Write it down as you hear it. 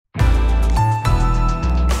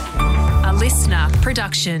listener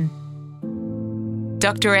production.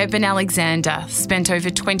 Dr. Eben Alexander spent over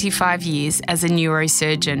 25 years as a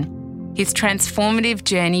neurosurgeon. His transformative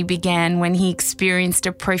journey began when he experienced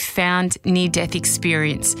a profound near-death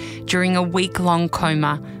experience during a week-long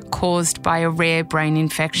coma caused by a rare brain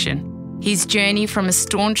infection. His journey from a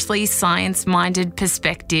staunchly science-minded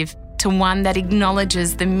perspective to one that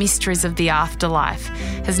acknowledges the mysteries of the afterlife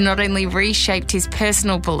has not only reshaped his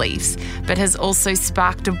personal beliefs, but has also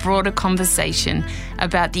sparked a broader conversation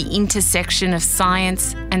about the intersection of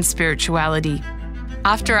science and spirituality.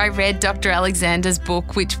 After I read Dr. Alexander's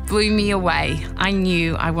book, which blew me away, I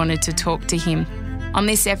knew I wanted to talk to him. On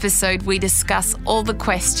this episode, we discuss all the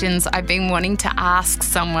questions I've been wanting to ask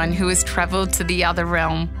someone who has travelled to the other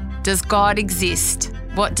realm. Does God exist?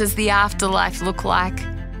 What does the afterlife look like?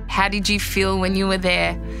 How did you feel when you were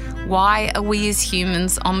there? Why are we as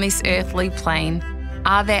humans on this earthly plane?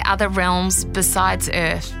 Are there other realms besides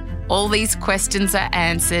Earth? All these questions are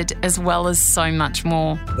answered, as well as so much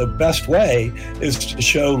more. The best way is to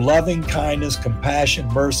show loving kindness, compassion,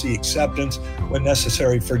 mercy, acceptance, when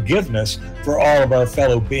necessary, forgiveness for all of our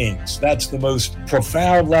fellow beings. That's the most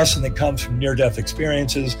profound lesson that comes from near-death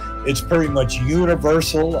experiences. It's pretty much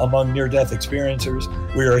universal among near-death experiencers.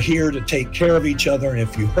 We are here to take care of each other, and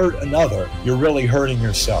if you hurt another, you're really hurting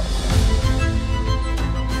yourself.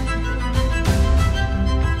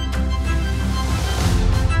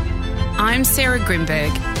 I'm Sarah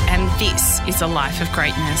Grimberg, and this is A Life of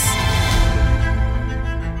Greatness.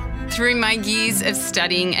 Through my years of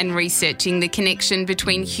studying and researching the connection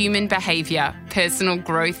between human behaviour, personal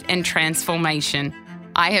growth and transformation,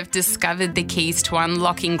 I have discovered the keys to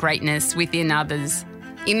unlocking greatness within others.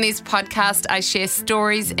 In this podcast, I share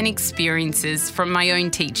stories and experiences from my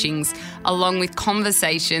own teachings, along with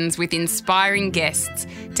conversations with inspiring guests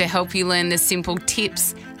to help you learn the simple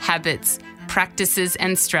tips, habits, practices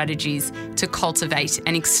and strategies to cultivate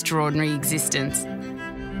an extraordinary existence.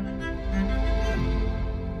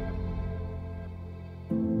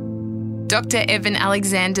 Dr. Eben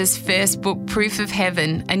Alexander's first book, Proof of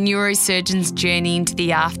Heaven, A Neurosurgeon's Journey into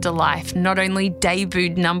the Afterlife, not only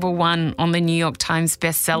debuted #1 on the New York Times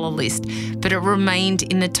bestseller list, but it remained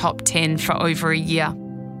in the top 10 for over a year.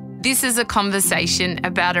 This is a conversation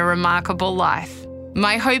about a remarkable life.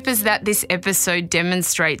 My hope is that this episode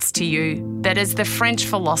demonstrates to you that, as the French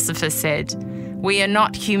philosopher said, we are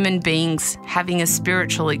not human beings having a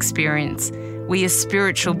spiritual experience. We are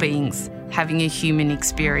spiritual beings having a human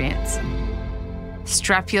experience.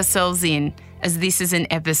 Strap yourselves in, as this is an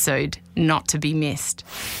episode not to be missed.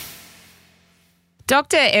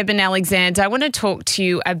 Dr. Eben Alexander, I want to talk to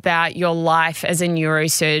you about your life as a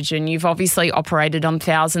neurosurgeon. You've obviously operated on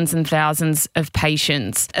thousands and thousands of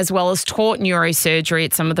patients, as well as taught neurosurgery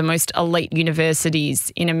at some of the most elite universities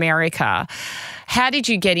in America. How did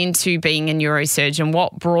you get into being a neurosurgeon?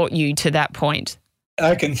 What brought you to that point?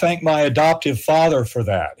 I can thank my adoptive father for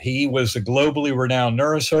that. He was a globally renowned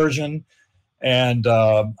neurosurgeon, and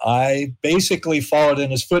I basically followed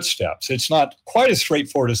in his footsteps. It's not quite as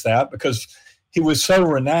straightforward as that, because he was so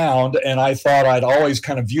renowned, and I thought I'd always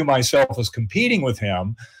kind of view myself as competing with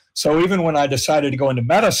him. So even when I decided to go into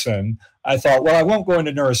medicine, I thought, well, I won't go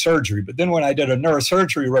into neurosurgery. But then when I did a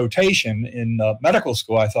neurosurgery rotation in medical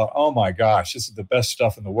school, I thought, oh my gosh, this is the best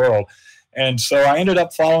stuff in the world. And so I ended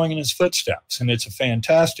up following in his footsteps, and it's a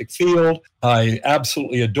fantastic field. I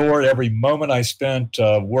absolutely adored every moment I spent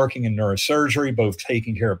working in neurosurgery, both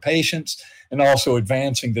taking care of patients and also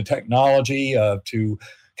advancing the technology to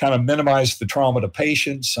kind of minimize the trauma to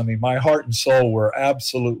patients. I mean, my heart and soul were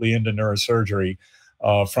absolutely into neurosurgery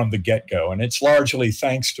from the get-go. And it's largely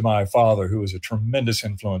thanks to my father, who was a tremendous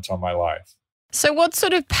influence on my life. So what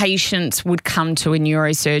sort of patients would come to a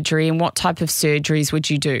neurosurgery, and what type of surgeries would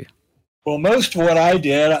you do? Well, most of what I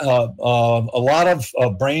did, a lot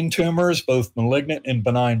of brain tumors, both malignant and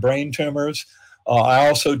benign brain tumors. I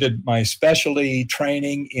also did my specialty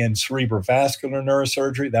training in cerebrovascular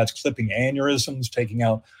neurosurgery. That's clipping aneurysms, taking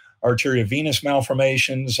out arteriovenous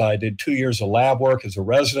malformations. I did 2 years of lab work as a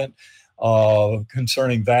resident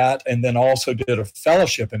concerning that, and then also did a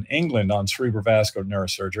fellowship in England on cerebrovascular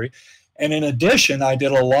neurosurgery. And in addition, I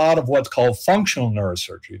did a lot of what's called functional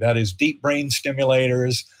neurosurgery. That is deep brain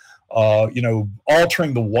stimulators,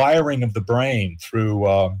 altering the wiring of the brain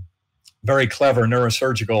through very clever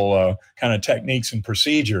neurosurgical kind of techniques and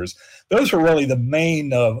procedures. Those were really the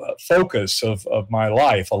main focus of my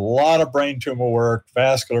life. A lot of brain tumor work,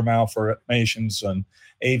 vascular malformations and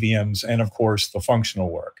AVMs, and of course the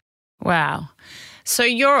functional work. Wow. So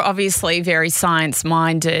you're obviously very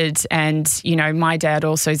science-minded and, my dad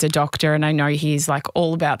also is a doctor and I know he's like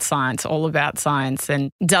all about science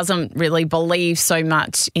and doesn't really believe so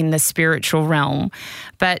much in the spiritual realm.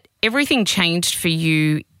 But everything changed for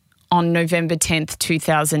you on November 10th,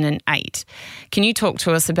 2008. Can you talk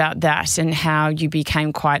to us about that and how you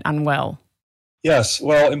became quite unwell? Yes.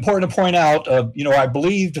 Well, important to point out, I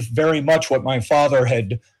believed very much what my father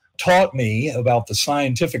had taught me about the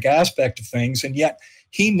scientific aspect of things, and yet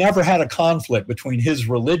he never had a conflict between his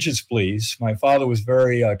religious beliefs. My father was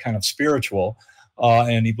very kind of spiritual,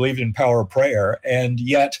 and he believed in power of prayer. And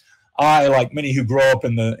yet, I, like many who grew up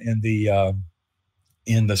in the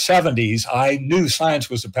 70s, I knew science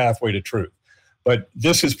was the pathway to truth. But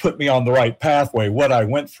this has put me on the right pathway, what I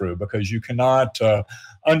went through, because you cannot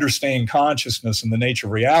understand consciousness and the nature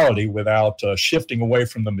of reality without shifting away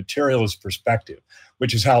from the materialist perspective,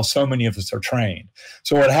 which is how so many of us are trained.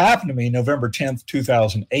 So what happened to me November 10th,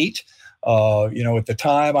 2008, at the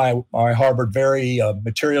time I harbored very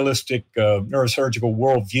materialistic neurosurgical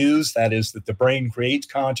worldviews, that is that the brain creates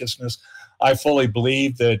consciousness. I fully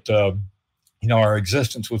believed that our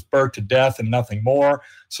existence was birth to death and nothing more,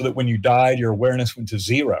 so that when you died, your awareness went to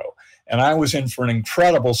zero. And I was in for an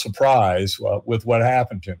incredible surprise with what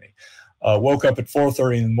happened to me. Woke up at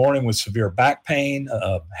 4:30 in the morning with severe back pain,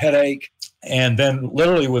 headache, and then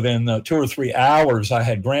literally within 2 or 3 hours, I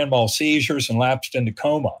had grand mal seizures and lapsed into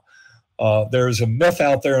coma. There's a myth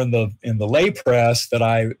out there in the lay press that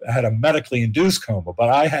I had a medically induced coma, but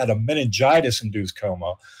I had a meningitis-induced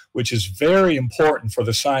coma, which is very important for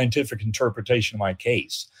the scientific interpretation of my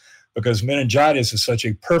case, because meningitis is such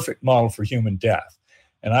a perfect model for human death.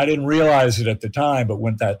 And I didn't realize it at the time, but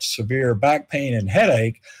with that severe back pain and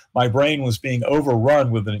headache, my brain was being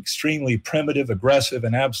overrun with an extremely primitive, aggressive,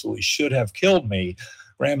 and absolutely should have killed me,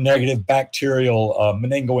 gram-negative bacterial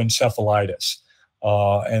meningoencephalitis.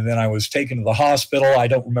 And then I was taken to the hospital. I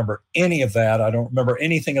don't remember any of that. I don't remember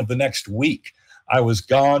anything of the next week. I was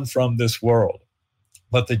gone from this world.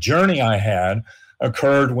 But the journey I had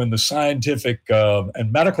occurred when the scientific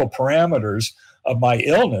and medical parameters of my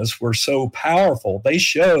illness were so powerful. They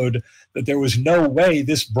showed that there was no way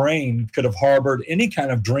this brain could have harbored any kind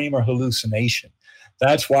of dream or hallucination.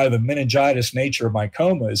 That's why the meningitis nature of my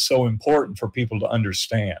coma is so important for people to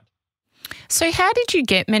understand. So how did you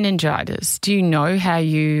get meningitis? Do you know how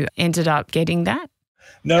you ended up getting that?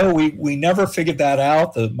 No, we never figured that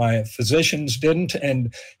out. My physicians didn't.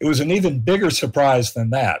 And it was an even bigger surprise than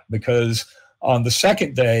that, because on the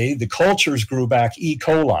second day, the cultures grew back E.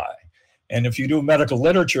 coli. And if you do a medical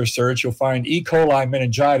literature search, you'll find E. coli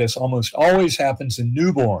meningitis almost always happens in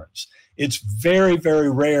newborns. It's very, very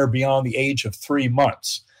rare beyond the age of 3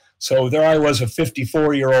 months. So there I was, a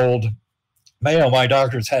 54-year-old male. My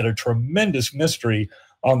doctors had a tremendous mystery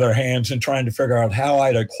on their hands in trying to figure out how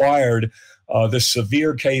I'd acquired this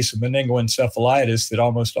severe case of meningoencephalitis that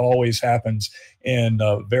almost always happens in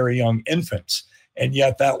very young infants. And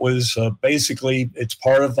yet that was basically, it's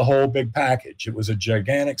part of the whole big package. It was a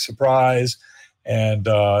gigantic surprise. And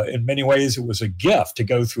in many ways, it was a gift to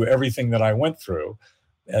go through everything that I went through.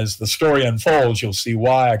 As the story unfolds, you'll see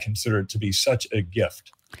why I consider it to be such a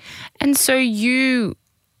gift. And so you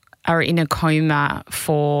are in a coma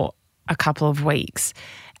for a couple of weeks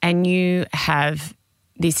and you have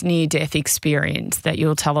this near-death experience that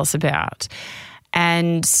you'll tell us about.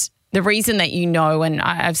 And the reason that and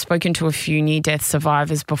I've spoken to a few near-death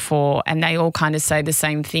survivors before, and they all kind of say the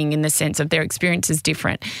same thing in the sense of their experience is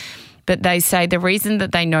different. But they say the reason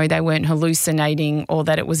that they know they weren't hallucinating or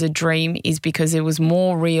that it was a dream is because it was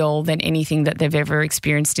more real than anything that they've ever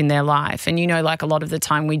experienced in their life. And like a lot of the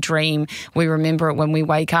time we dream, we remember it when we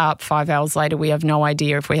wake up. 5 hours later, we have no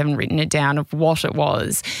idea, if we haven't written it down, of what it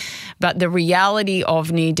was. But the reality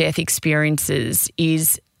of near-death experiences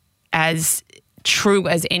is as true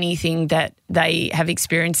as anything that they have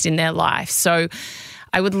experienced in their life. So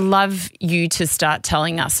I would love you to start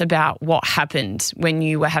telling us about what happened when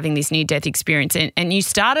you were having this near-death experience. And you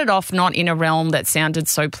started off not in a realm that sounded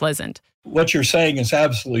so pleasant. What you're saying is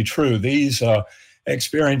absolutely true. These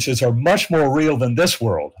experiences are much more real than this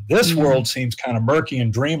world. This world seems kind of murky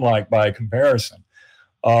and dreamlike by comparison.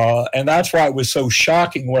 And that's why it was so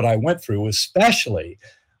shocking what I went through, especially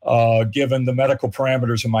given the medical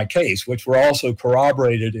parameters of my case, which were also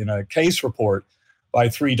corroborated in a case report by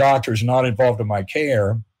 3 doctors not involved in my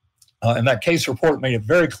care. And that case report made it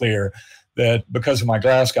very clear that because of my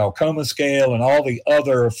Glasgow coma scale and all the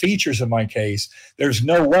other features of my case, there's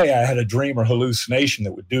no way I had a dream or hallucination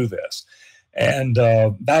that would do this. And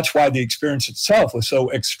that's why the experience itself was so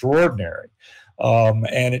extraordinary.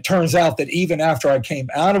 And it turns out that even after I came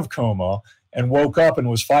out of coma, and woke up and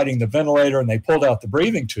was fighting the ventilator and they pulled out the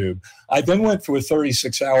breathing tube. I then went through a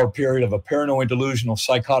 36-hour period of a paranoid delusional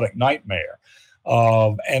psychotic nightmare.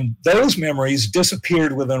 And those memories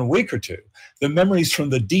disappeared within a week or two. The memories from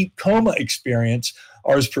the deep coma experience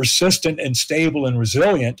are as persistent and stable and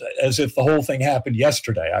resilient as if the whole thing happened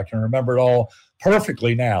yesterday. I can remember it all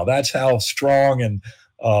perfectly now. That's how strong and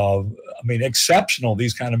exceptional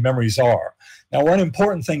these kind of memories are. Now, one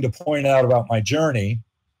important thing to point out about my journey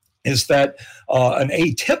is that an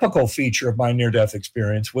atypical feature of my near-death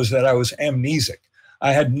experience was that I was amnesic.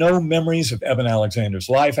 I had no memories of Eben Alexander's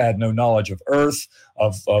life. I had no knowledge of Earth,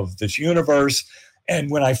 of this universe. And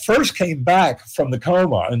when I first came back from the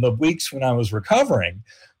coma in the weeks when I was recovering,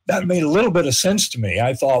 that made a little bit of sense to me.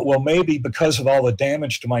 I thought, well, maybe because of all the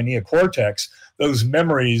damage to my neocortex, those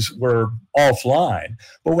memories were offline.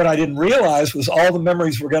 But what I didn't realize was all the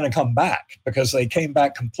memories were going to come back because they came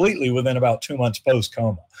back completely within about 2 months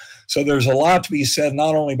post-coma. So there's a lot to be said,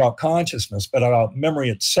 not only about consciousness, but about memory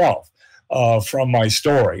itself from my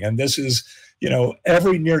story. And this is,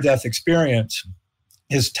 every near-death experience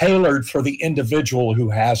is tailored for the individual who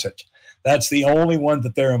has it. That's the only one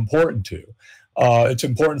that they're important to. It's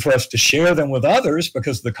important for us to share them with others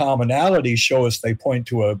because the commonalities show us they point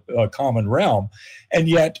to a common realm. And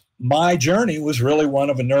yet my journey was really one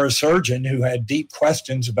of a neurosurgeon who had deep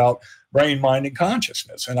questions about brain, mind, and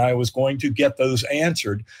consciousness. And I was going to get those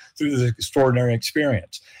answered through this extraordinary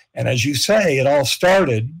experience. And as you say, it all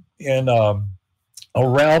started in a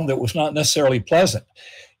realm that was not necessarily pleasant.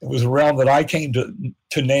 It was a realm that I came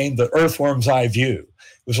to name the earthworm's eye view.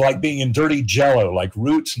 It was like being in dirty jello, like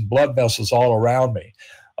roots and blood vessels all around me.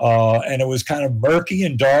 And it was kind of murky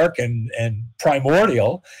and dark and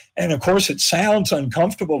primordial. And of course, it sounds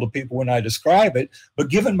uncomfortable to people when I describe it. But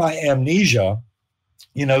given my amnesia,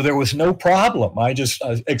 there was no problem. I just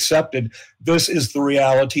accepted this is the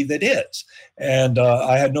reality that is. And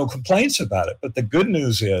I had no complaints about it. But the good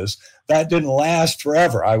news is that didn't last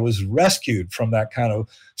forever. I was rescued from that kind of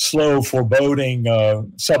slow, foreboding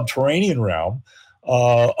subterranean realm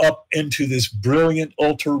up into this brilliant,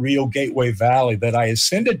 ultra-real gateway valley that I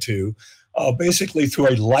ascended to basically through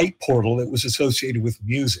a light portal that was associated with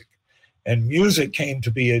music. And music came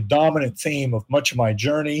to be a dominant theme of much of my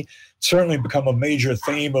journey, certainly become a major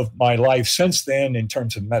theme of my life since then in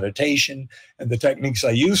terms of meditation and the techniques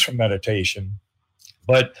I use for meditation.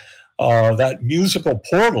 But that musical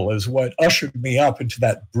portal is what ushered me up into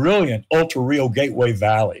that brilliant, ultra-real gateway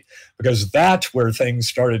valley, because that's where things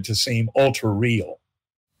started to seem ultra-real.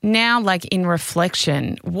 Now, like in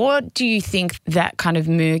reflection, what do you think that kind of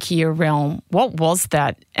murkier realm, what was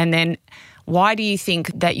that? And then why do you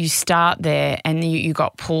think that you start there and you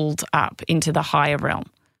got pulled up into the higher realm?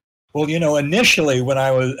 Well, initially when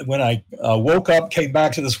I woke up, came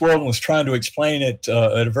back to this world and was trying to explain it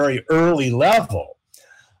at a very early level,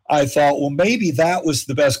 I thought, well, maybe that was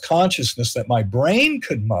the best consciousness that my brain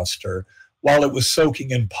could muster while it was soaking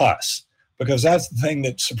in pus. Because that's the thing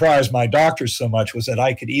that surprised my doctors so much, was that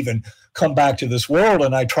I could even come back to this world.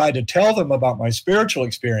 And I tried to tell them about my spiritual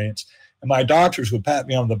experience. And my doctors would pat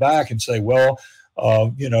me on the back and say, well,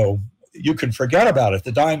 you can forget about it.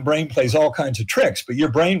 The dying brain plays all kinds of tricks, but your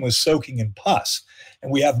brain was soaking in pus.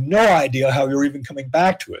 And we have no idea how you're even coming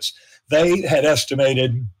back to us. They had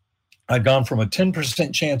estimated I'd gone from a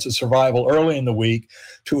 10% chance of survival early in the week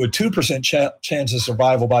to a 2% chance of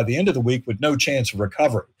survival by the end of the week with no chance of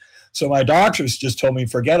recovery. So my doctors just told me,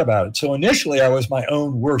 forget about it. So initially I was my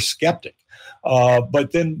own worst skeptic.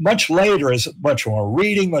 But then much later, as much more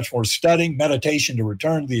reading, much more studying, meditation to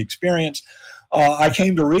return to the experience, I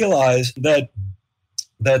came to realize that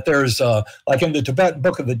there's, like in the Tibetan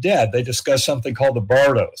Book of the Dead, they discuss something called the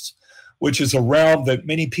bardos, which is a realm that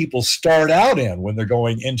many people start out in when they're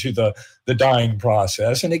going into the dying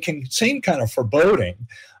process. And it can seem kind of foreboding.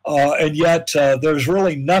 And yet there's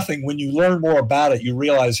really nothing, when you learn more about it, you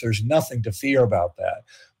realize there's nothing to fear about that.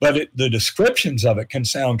 But the descriptions of it can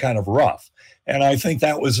sound kind of rough. And I think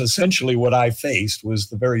that was essentially what I faced, was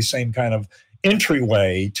the very same kind of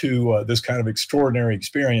entryway to this kind of extraordinary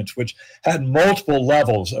experience, which had multiple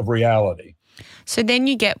levels of reality. So then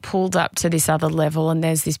you get pulled up to this other level and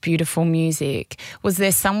there's this beautiful music. Was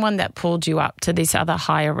there someone that pulled you up to this other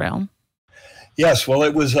higher realm? Yes, well,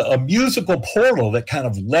 it was a musical portal that kind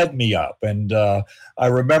of led me up. And I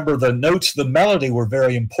remember the notes of the melody were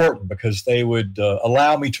very important because they would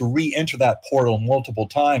allow me to re-enter that portal multiple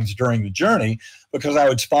times during the journey, because I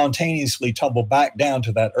would spontaneously tumble back down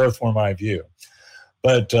to that earthworm eye view.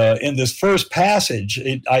 But in this first passage,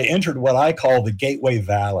 I entered what I call the Gateway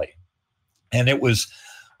Valley. And it was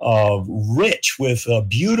rich with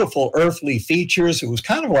beautiful earthly features. It was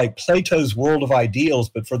kind of like Plato's world of ideals,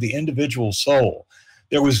 but for the individual soul.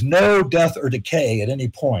 There was no death or decay at any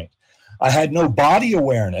point. I had no body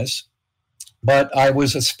awareness, but I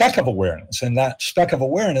was a speck of awareness, and that speck of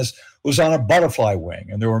awareness was on a butterfly wing,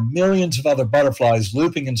 and there were millions of other butterflies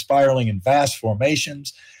looping and spiraling in vast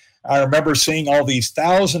formations. I remember seeing all these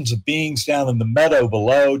thousands of beings down in the meadow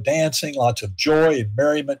below, dancing, lots of joy and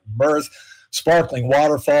merriment and mirth, sparkling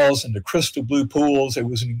waterfalls into crystal blue pools. It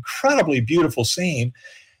was an incredibly beautiful scene,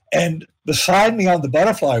 and beside me on the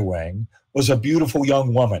butterfly wing was a beautiful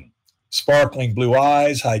young woman, sparkling blue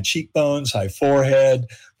eyes, high cheekbones, high forehead,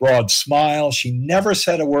 broad smile. She never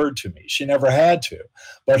said a word to me. She never had to.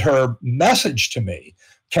 But her message to me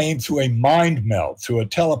came through a mind meld, through a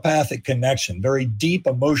telepathic connection, very deep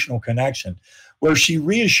emotional connection, where she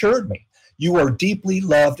reassured me, you are deeply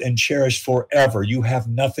loved and cherished forever. You have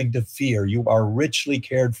nothing to fear. You are richly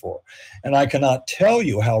cared for. And I cannot tell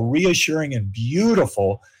you how reassuring and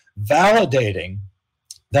beautiful, validating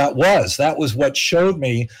that was. That was what showed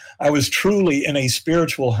me I was truly in a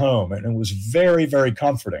spiritual home, and it was very, very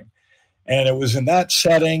comforting. And it was in that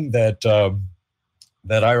setting that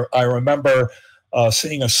I remember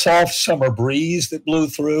seeing a soft summer breeze that blew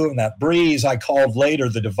through, and that breeze I called later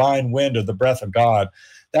the divine wind or the breath of God.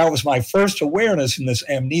 That was my first awareness in this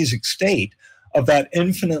amnesic state of that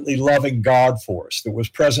infinitely loving God force that was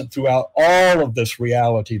present throughout all of this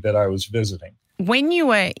reality that I was visiting. When you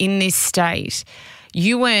were in this state,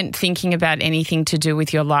 you weren't thinking about anything to do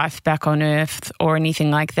with your life back on Earth or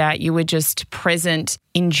anything like that. You were just present,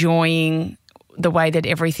 enjoying the way that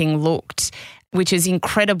everything looked, which is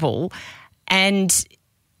incredible. And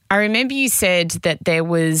I remember you said that there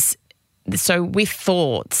was, so with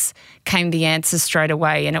thoughts came the answer straight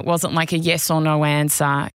away, and it wasn't like a yes or no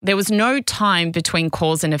answer. There was no time between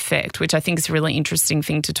cause and effect, which I think is a really interesting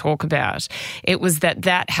thing to talk about. It was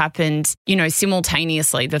that happened,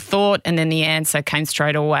 simultaneously. The thought and then the answer came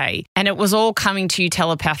straight away, and it was all coming to you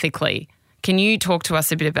telepathically. Can you talk to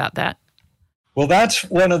us a bit about that? Well, that's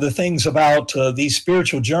one of the things about these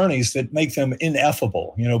spiritual journeys that make them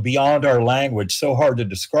ineffable, beyond our language, so hard to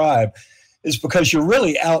describe, is because you're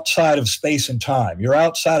really outside of space and time. You're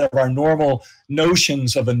outside of our normal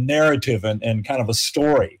notions of a narrative and kind of a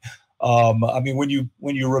story. When you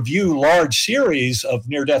review large series of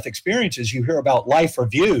near-death experiences, you hear about life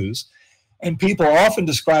reviews, and people often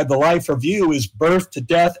describe the life review as birth to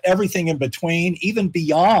death, everything in between, even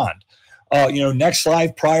beyond. Next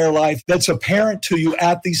life, prior life, that's apparent to you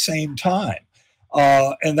at the same time.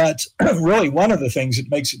 And that's really one of the things that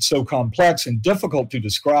makes it so complex and difficult to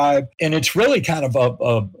describe. And it's really kind of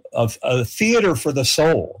a theater for the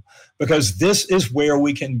soul, because this is where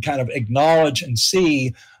we can kind of acknowledge and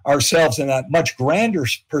see ourselves in that much grander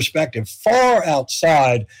perspective, far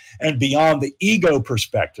outside and beyond the ego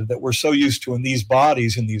perspective that we're so used to in these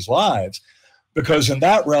bodies, in these lives. Because in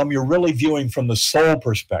that realm, you're really viewing from the soul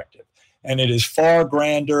perspective. And it is far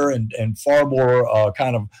grander and far more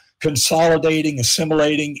kind of consolidating,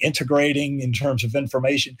 assimilating, integrating in terms of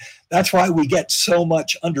information. That's why we get so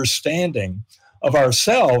much understanding of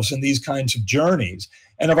ourselves in these kinds of journeys,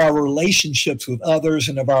 and of our relationships with others,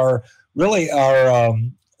 and of our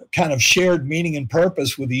kind of shared meaning and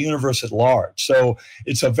purpose with the universe at large. So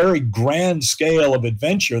it's a very grand scale of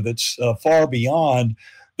adventure that's far beyond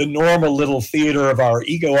the normal little theater of our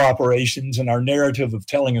ego operations and our narrative of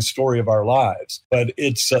telling a story of our lives. But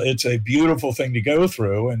it's a beautiful thing to go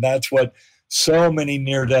through, and that's what so many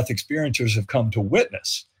near-death experiencers have come to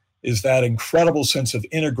witness, is that incredible sense of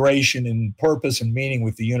integration and purpose and meaning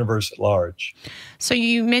with the universe at large. So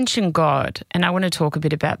you mentioned God, and I want to talk a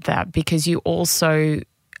bit about that, because you also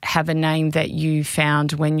have a name that you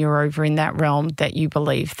found when you're over in that realm that you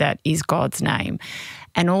believe that is God's name.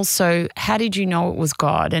 And also, how did you know it was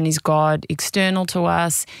God? And is God external to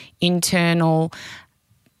us, internal?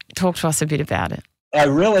 Talk to us a bit about it. I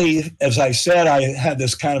really, as I said, I had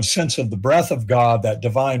this kind of sense of the breath of God, that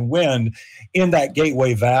divine wind in that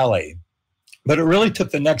Gateway Valley. But it really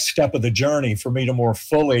took the next step of the journey for me to more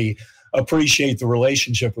fully appreciate the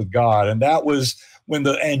relationship with God. And that was when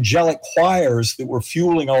the angelic choirs that were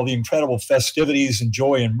fueling all the incredible festivities and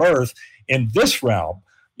joy and mirth in this realm,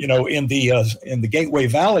 in the Gateway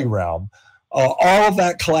Valley realm, all of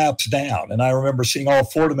that collapsed down. And I remember seeing all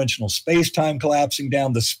four-dimensional space-time collapsing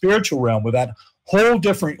down, the spiritual realm with that whole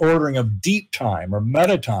different ordering of deep time or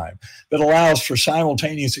meta time that allows for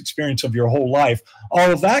simultaneous experience of your whole life,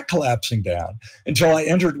 all of that collapsing down until I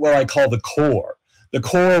entered what I call the core. The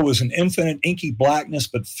core was an infinite inky blackness,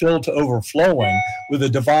 but filled to overflowing with the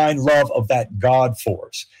divine love of that God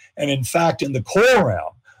force. And in fact, in the core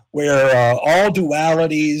realm, where all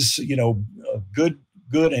dualities,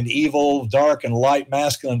 good and evil, dark and light,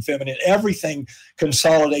 masculine, feminine, everything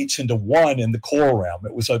consolidates into one in the core realm.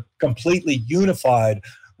 It was a completely unified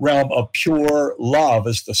realm of pure love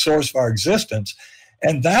as the source of our existence.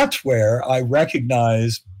 And that's where I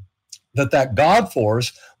recognized that God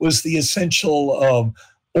force was the essential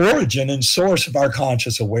origin and source of our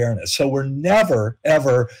conscious awareness. So we're never,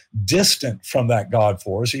 ever distant from that God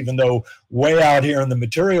force, even though way out here in the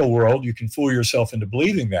material world, you can fool yourself into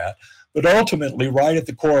believing that. But ultimately, right at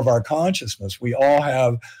the core of our consciousness, we all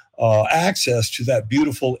have access to that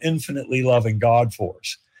beautiful, infinitely loving God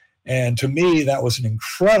force. And to me, that was an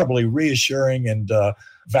incredibly reassuring and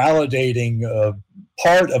validating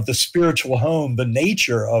part of the spiritual home, the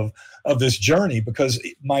nature of this journey, because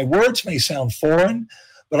my words may sound foreign,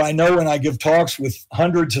 but I know when I give talks with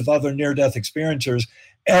hundreds of other near-death experiencers,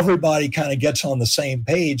 everybody kind of gets on the same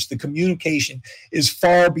page. The communication is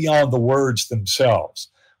far beyond the words themselves,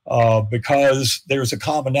 because there's a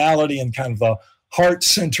commonality and kind of the heart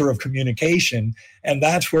center of communication. And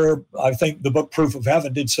that's where I think the book Proof of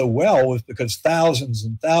Heaven did so well, was because thousands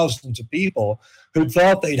and thousands of people who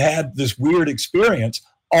thought they'd had this weird experience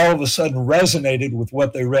all of a sudden resonated with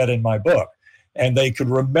what they read in my book. And they could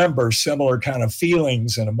remember similar kind of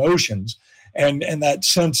feelings and emotions. And that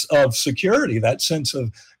sense of security, that sense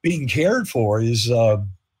of being cared for is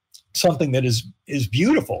something that is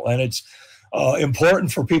beautiful. And it's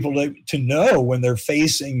important for people to know when they're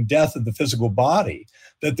facing death of the physical body,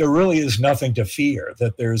 that there really is nothing to fear,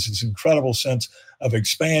 that there's this incredible sense of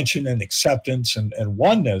expansion and acceptance and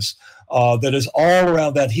oneness that is all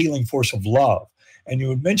around that healing force of love. And you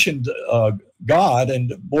had mentioned God,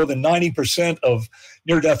 and more than 90% of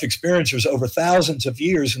near-death experiencers over thousands of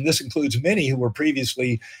years, and this includes many who were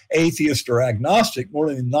previously atheist or agnostic,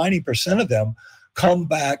 more than 90% of them come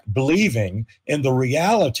back believing in the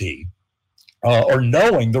reality or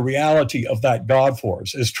knowing the reality of that God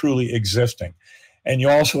force is truly existing. And you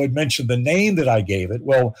also had mentioned the name that I gave it.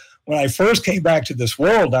 Well, when I first came back to this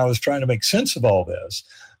world, I was trying to make sense of all this.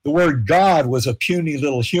 The word God was a puny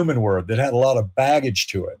little human word that had a lot of baggage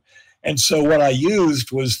to it. And so what I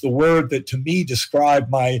used was the word that to me described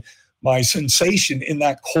my sensation in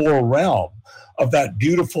that core realm of that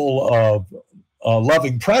beautiful,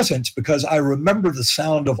 loving presence, because I remember the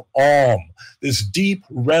sound of Om, this deep,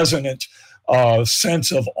 resonant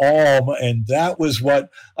sense of Om. And that was what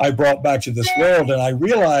I brought back to this world. And I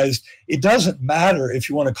realized it doesn't matter if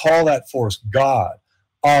you want to call that force God,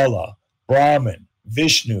 Allah, Brahman,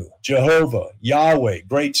 Vishnu, Jehovah, Yahweh,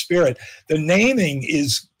 Great Spirit. The naming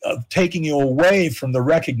is taking you away from the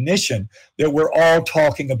recognition that we're all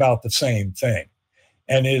talking about the same thing.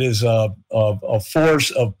 And it is a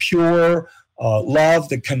force of pure love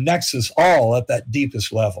that connects us all at that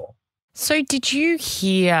deepest level. So did you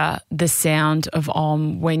hear the sound of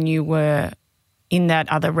Om when you were in that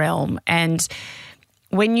other realm? And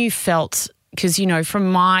when you felt, because,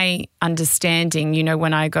 from my understanding,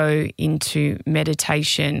 when I go into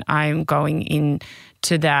meditation, I'm going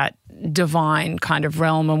into that divine kind of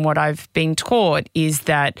realm. And what I've been taught is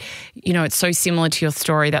that, it's so similar to your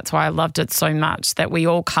story. That's why I loved it so much, that we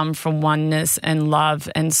all come from oneness and love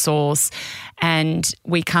and source. And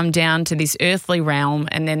we come down to this earthly realm,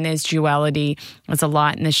 and then there's duality, there's a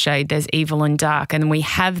light and the shade, there's evil and dark. And we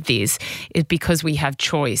have this is because we have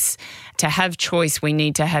choice. To have choice, we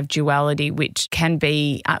need to have duality, which can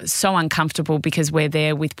be so uncomfortable because we're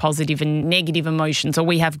there with positive and negative emotions, or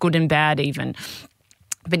we have good and bad even.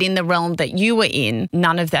 But in the realm that you were in,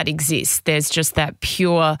 none of that exists. There's just that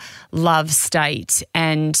pure love state,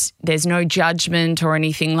 and there's no judgment or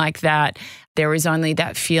anything like that. There is only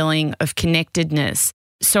that feeling of connectedness.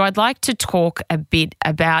 So I'd like to talk a bit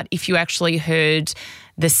about if you actually heard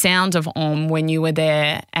the sound of Om when you were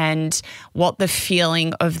there and what the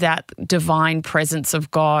feeling of that divine presence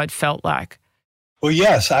of God felt like. Well,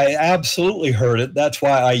 yes, I absolutely heard it. That's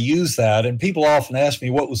why I use that. And people often ask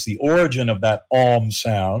me what was the origin of that Om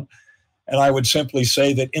sound. And I would simply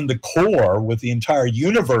say that in the core, with the entire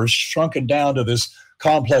universe shrunken down to this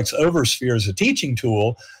complex oversphere as a teaching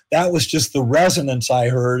tool, that was just the resonance I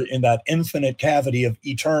heard in that infinite cavity of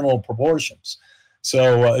eternal proportions.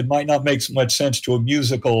 So it might not make so much sense to a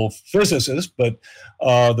musical physicist, but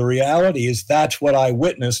the reality is that's what I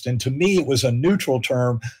witnessed. And to me, it was a neutral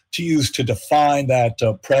term to use to define that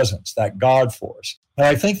presence, that God force. And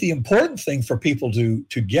I think the important thing for people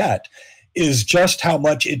to get is just how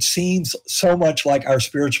much it seems so much like our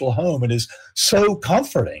spiritual home. It is so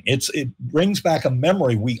comforting. It brings back a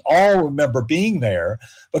memory. We all remember being there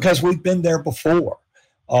because we've been there before.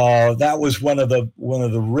 That was one of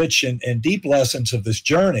the rich and deep lessons of this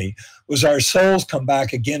journey, was our souls come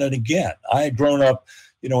back again and again. I had grown up,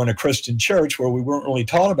 in a Christian church where we weren't really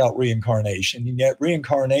taught about reincarnation, and yet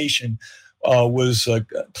reincarnation was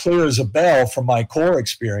clear as a bell from my core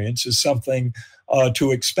experience as something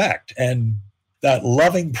to expect. And that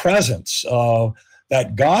loving presence,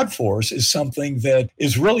 that God force, is something that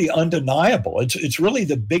is really undeniable. It's really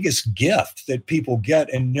the biggest gift that people get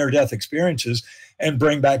in near-death experiences and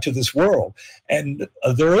bring back to this world. And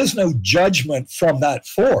there is no judgment from that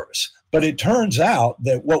force, but it turns out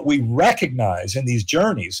that what we recognize in these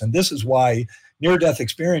journeys, and this is why near-death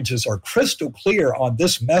experiences are crystal clear on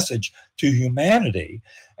this message to humanity,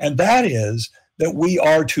 and that is that we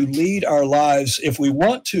are to lead our lives, if we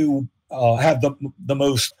want to have the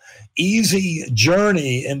most easy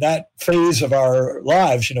journey in that phase of our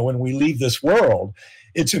lives, when we leave this world,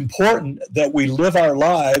 it's important that we live our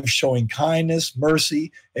lives showing kindness,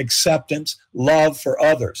 mercy, acceptance, love for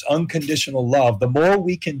others, unconditional love. The more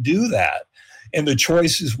we can do that in the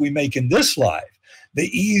choices we make in this life, the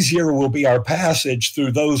easier will be our passage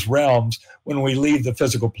through those realms when we leave the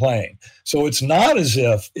physical plane. So it's not as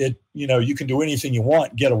if you can do anything you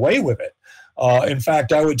want, get away with it. In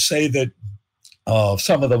fact, I would say that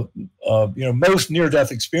some of the, most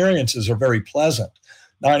near-death experiences are very pleasant,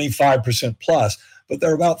 95% plus, but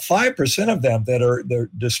there are about 5% of them they're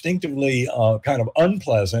distinctively kind of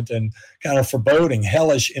unpleasant and kind of foreboding,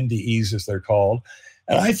 hellish NDEs as they're called.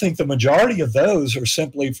 And I think the majority of those are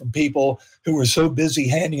simply from people who were so busy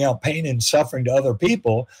handing out pain and suffering to other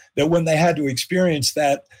people that when they had to experience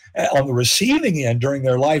that on the receiving end during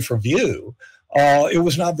their life review, it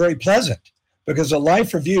was not very pleasant. Because a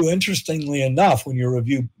life review, interestingly enough, when you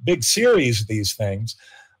review big series of these things,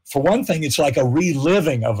 for one thing, it's like a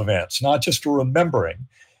reliving of events, not just a remembering.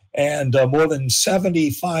 And more than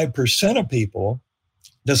 75% of people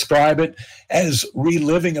describe it as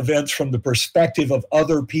reliving events from the perspective of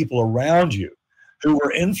other people around you who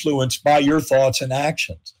were influenced by your thoughts and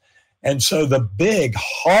actions. And so the big,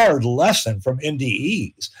 hard lesson from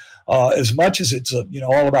NDEs, as much as it's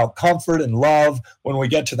all about comfort and love when we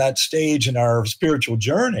get to that stage in our spiritual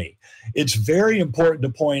journey, it's very important to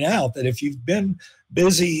point out that if you've been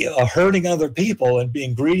busy hurting other people and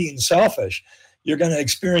being greedy and selfish, you're going to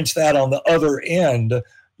experience that on the other end,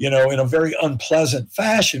 in a very unpleasant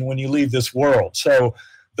fashion when you leave this world. So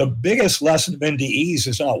the biggest lesson of NDEs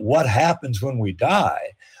is not what happens when we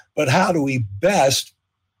die, but how do we best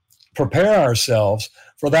prepare ourselves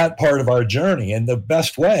for that part of our journey. And the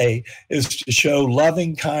best way is to show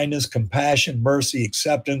loving kindness, compassion, mercy,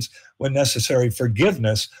 acceptance, when necessary,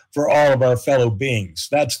 forgiveness for all of our fellow beings.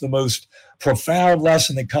 That's the most profound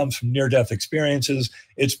lesson that comes from near-death experiences.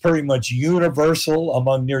 It's pretty much universal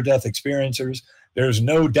among near-death experiencers. There's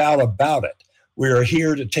no doubt about it. We are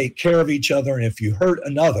here to take care of each other, and if you hurt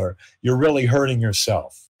another, you're really hurting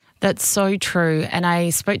yourself. That's so true. And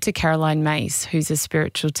I spoke to Caroline Mace, who's a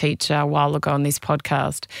spiritual teacher, a while ago on this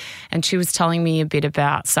podcast, and she was telling me a bit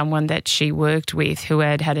about someone that she worked with who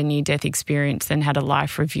had had a near-death experience and had a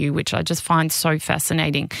life review, which I just find so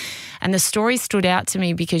fascinating. And the story stood out to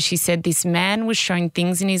me because she said this man was showing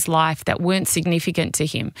things in his life that weren't significant to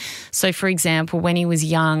him. So, for example, when he was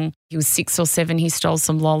young, he was 6 or 7, he stole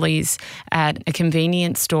some lollies at a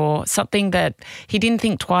convenience store, something that he didn't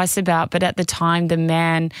think twice about. But at the time, the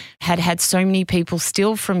man had had so many people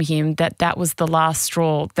steal from him that was the last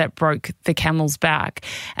straw that broke the camel's back.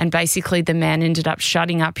 And basically, the man ended up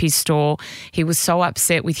shutting up his store. He was so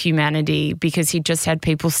upset with humanity because he just had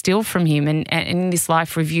people steal from him. And in this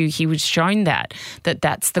life review, he was shown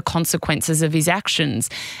that's the consequences of his actions.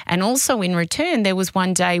 And also in return, there was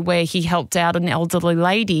one day where he helped out an elderly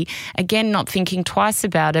lady, again, not thinking twice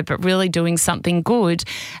about it, but really doing something good.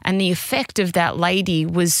 And the effect of that lady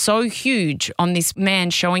was so huge on this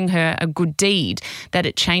man showing her a good deed that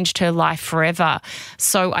it changed her life forever.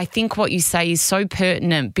 So I think what you say is so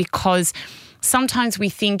pertinent because sometimes we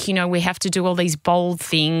think, we have to do all these bold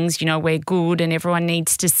things, we're good and everyone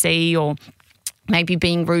needs to see, or maybe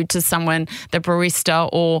being rude to someone, the barista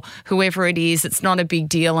or whoever it is, it's not a big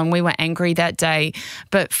deal and we were angry that day.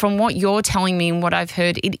 But from what you're telling me and what I've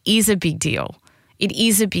heard, it is a big deal. It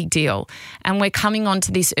is a big deal. And we're coming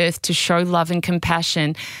onto this earth to show love and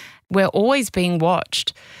compassion. We're always being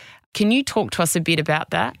watched. Can you talk to us a bit about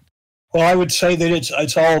that? Well, I would say that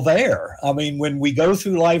it's all there. I mean, when we go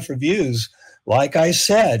through life reviews, like I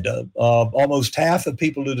said, almost half of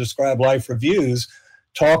people who describe life reviews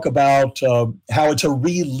talk about how it's a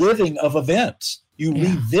reliving of events. You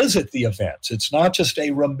revisit the events. It's not just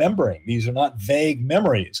a remembering. These are not vague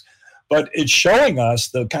memories, but it's showing us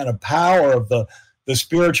the kind of power of the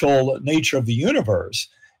spiritual nature of the universe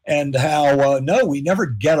and how, no, we never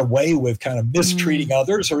get away with kind of mistreating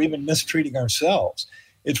others or even mistreating ourselves.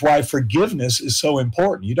 It's why forgiveness is so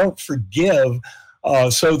important. You don't forgive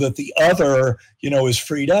so that the other, is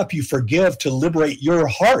freed up. You forgive to liberate your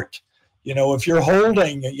heart. If you're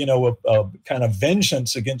holding, a kind of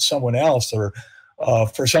vengeance against someone else or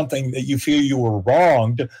for something that you feel you were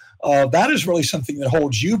wronged, that is really something that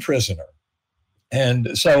holds you prisoner.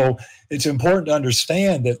 And so it's important to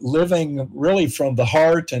understand that living really from the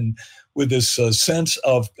heart and with this sense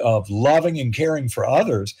of loving and caring for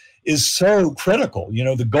others is so critical.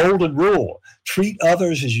 The golden rule, treat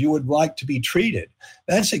others as you would like to be treated.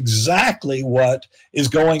 That's exactly what is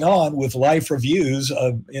going on with life reviews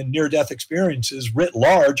in near-death experiences writ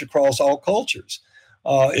large across all cultures,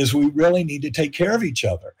 is we really need to take care of each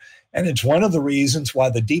other. And it's one of the reasons why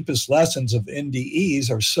the deepest lessons of NDEs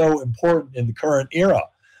are so important in the current era,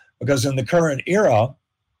 because in the current era,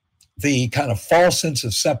 the kind of false sense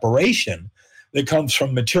of separation that comes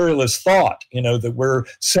from materialist thought, that we're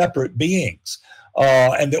separate beings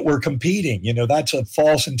and that we're competing, that's a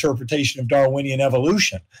false interpretation of Darwinian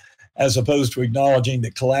evolution, as opposed to acknowledging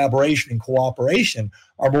that collaboration and cooperation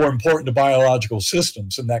are more important to biological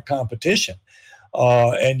systems than that competition.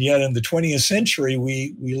 And yet in the 20th century,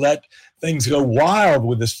 we let things go wild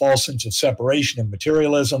with this false sense of separation and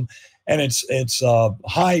materialism. And it's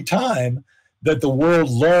high time that the world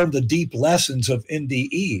learn the deep lessons of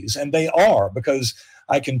NDEs. And they are, because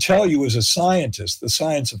I can tell you as a scientist, the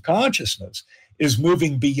science of consciousness is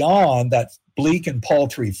moving beyond that bleak and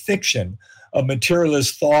paltry fiction of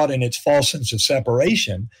materialist thought and its false sense of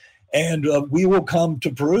separation. And we will come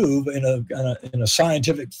to prove in a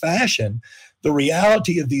scientific fashion the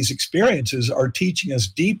reality of these experiences are teaching us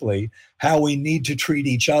deeply how we need to treat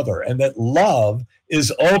each other, and that love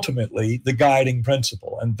is ultimately the guiding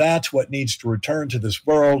principle. And that's what needs to return to this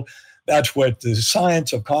world. That's what the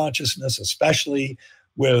science of consciousness, especially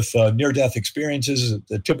with near-death experiences, is at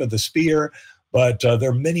the tip of the spear. But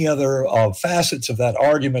there are many other facets of that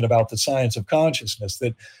argument about the science of consciousness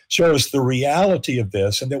that show us the reality of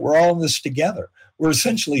this and that we're all in this together. We're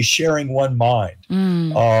essentially sharing one mind.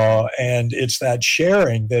 And it's that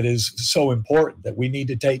sharing that is so important, that we need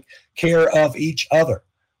to take care of each other.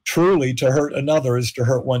 Truly, to hurt another is to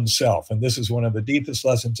hurt oneself. And this is one of the deepest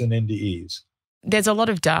lessons in NDEs. There's a lot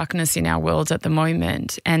of darkness in our world at the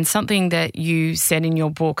moment, and something that you said in your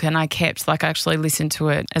book, and I actually listened to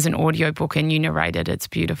it as an audiobook and you narrated, it's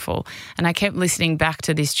beautiful. And I kept listening back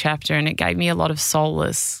to this chapter and it gave me a lot of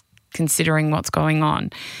solace considering what's going on.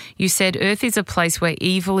 You said, Earth is a place where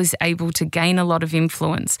evil is able to gain a lot of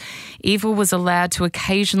influence. Evil was allowed to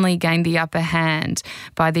occasionally gain the upper hand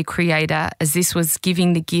by the Creator, as this was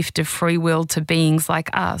giving the gift of free will to beings like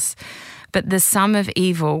us. But the sum of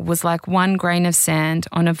evil was like one grain of sand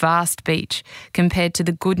on a vast beach compared to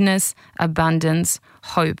the goodness, abundance,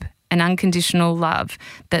 hope, and unconditional love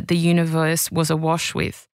that the universe was awash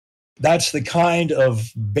with. That's the kind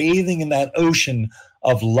of bathing in that ocean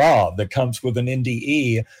of love that comes with an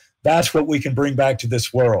NDE. That's what we can bring back to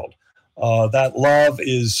this world. That love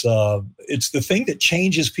is, it's the thing that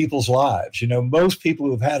changes people's lives. Most people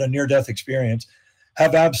who have had a near-death experience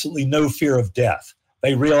have absolutely no fear of death.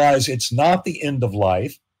 They realize it's not the end of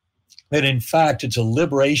life, that in fact, it's a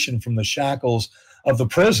liberation from the shackles of the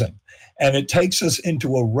prison. And it takes us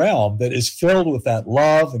into a realm that is filled with that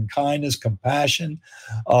love and kindness, compassion,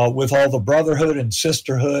 with all the brotherhood and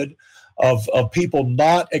sisterhood of people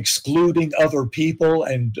not excluding other people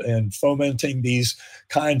and fomenting these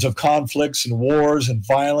kinds of conflicts and wars and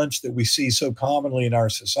violence that we see so commonly in our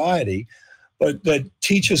society, but that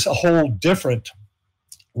teach us a whole different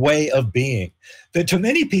way of being that to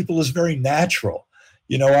many people is very natural.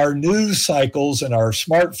 Our news cycles and our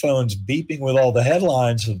smartphones beeping with all the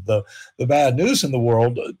headlines of the bad news in the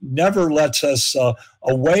world never lets us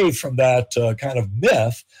away from that kind of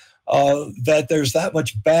myth that there's that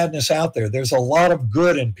much badness out there. There's a lot of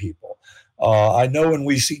good in people. I know when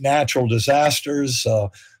we see natural disasters,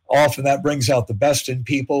 often that brings out the best in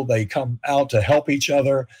people. They come out to help each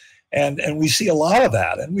other. And we see a lot of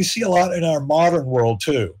that. And we see a lot in our modern world,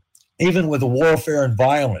 too. Even with the warfare and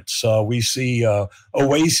violence, we see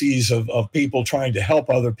oases of people trying to help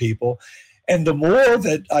other people. And the more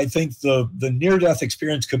that I think the near-death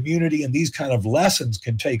experience community and these kind of lessons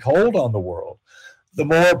can take hold on the world, the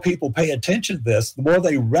more people pay attention to this, the more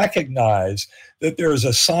they recognize that there is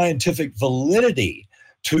a scientific validity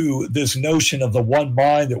to this notion of the one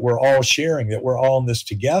mind that we're all sharing, that we're all in this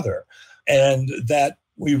together, and that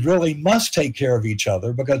we really must take care of each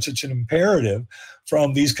other because it's an imperative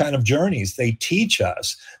from these kind of journeys. They teach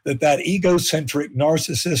us that egocentric,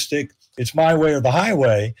 narcissistic, it's my way or the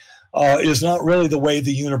highway, is not really the way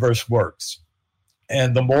the universe works.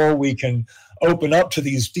 And the more we can open up to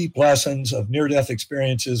these deep lessons of near-death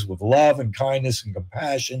experiences with love and kindness and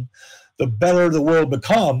compassion, the better the world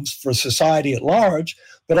becomes for society at large,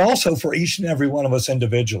 but also for each and every one of us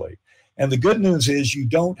individually. And the good news is you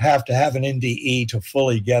don't have to have an NDE to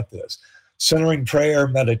fully get this. Centering prayer,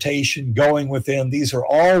 meditation, going within, these are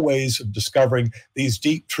all ways of discovering these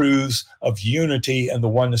deep truths of unity and the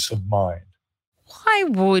oneness of mind. Why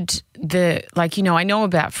would I know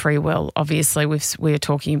about free will, obviously we're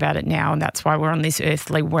talking about it now and that's why we're on this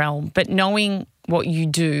earthly realm, but knowing what you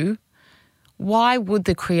do, why would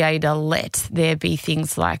the Creator let there be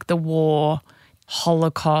things like the war,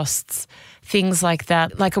 holocausts, things like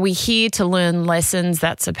that? Like, are we here to learn lessons?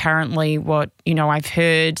 That's apparently what, I've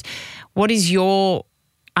heard. What is your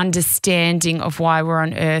understanding of why we're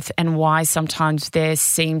on earth and why sometimes there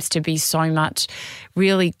seems to be so much,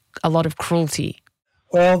 really a lot of cruelty?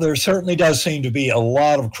 Well, there certainly does seem to be a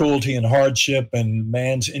lot of cruelty and hardship and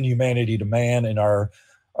man's inhumanity to man in our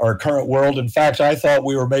current world. In fact, I thought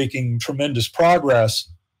we were making tremendous progress,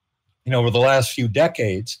 over the last few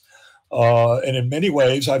decades. And in many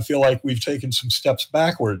ways, I feel like we've taken some steps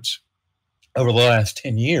backwards over the last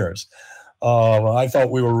 10 years. I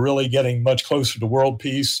thought we were really getting much closer to world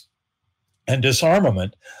peace and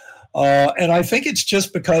disarmament. And I think it's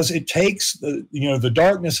just because it takes the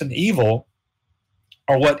darkness and evil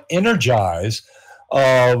are what energize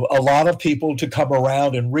a lot of people to come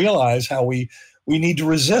around and realize how we need to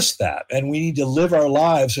resist that. And we need to live our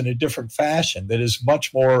lives in a different fashion that is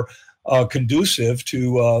much more conducive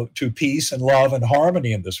to peace and love and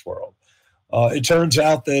harmony in this world. It turns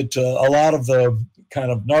out that a lot of the kind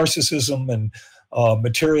of narcissism and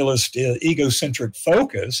materialist, egocentric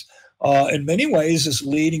focus in many ways is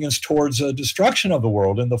leading us towards a destruction of the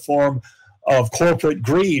world in the form of corporate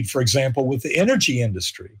greed, for example, with the energy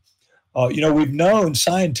industry. We've known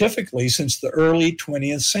scientifically since the early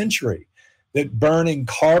 20th century that burning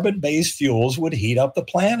carbon-based fuels would heat up the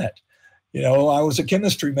planet. I was a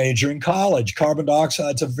chemistry major in college. Carbon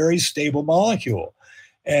dioxide is a very stable molecule,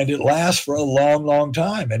 and it lasts for a long, long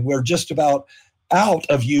time. And we're just about out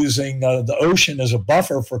of using the ocean as a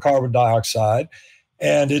buffer for carbon dioxide.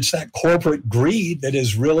 And it's that corporate greed that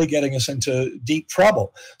is really getting us into deep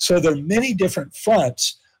trouble. So there are many different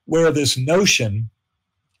fronts where this notion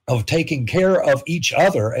of taking care of each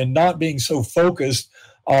other and not being so focused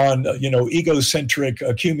on, egocentric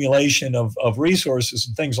accumulation of resources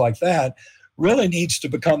and things like that really needs to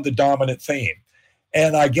become the dominant theme.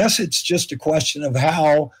 And I guess it's just a question of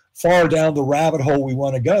how far down the rabbit hole we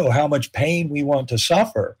want to go, how much pain we want to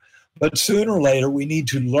suffer. But sooner or later, we need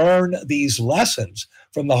to learn these lessons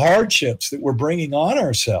from the hardships that we're bringing on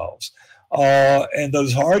ourselves. And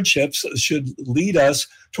those hardships should lead us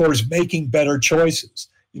towards making better choices.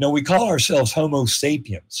 We call ourselves Homo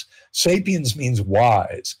sapiens. Sapiens means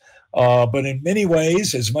wise. But in many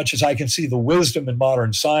ways, as much as I can see the wisdom in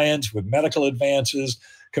modern science with medical advances,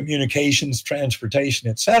 communications, transportation,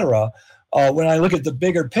 et cetera, when I look at the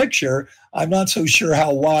bigger picture, I'm not so sure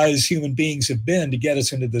how wise human beings have been to get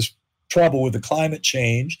us into this trouble with the climate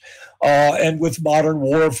change and with modern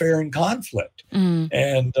warfare and conflict.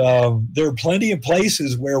 And there are plenty of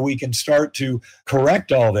places where we can start to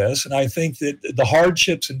correct all this. And I think that the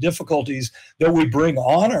hardships and difficulties that we bring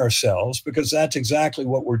on ourselves, because that's exactly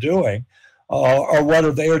what we're doing, are what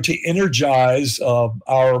are there to energize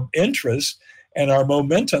our interest and our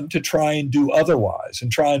momentum to try and do otherwise and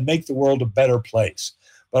try and make the world a better place.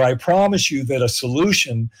 But I promise you that a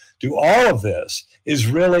solution to all of this is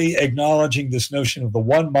really acknowledging this notion of the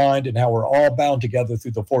one mind and how we're all bound together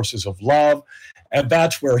through the forces of love. And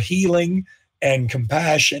that's where healing and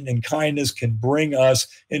compassion and kindness can bring us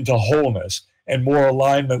into wholeness and more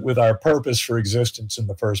alignment with our purpose for existence in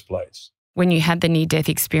the first place. When you had the near-death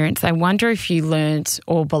experience, I wonder if you learnt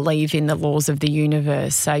or believe in the laws of the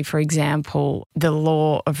universe. Say, for example, the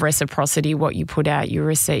law of reciprocity, what you put out, you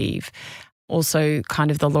receive. Also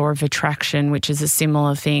kind of the law of attraction, which is a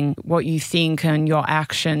similar thing. What you think and your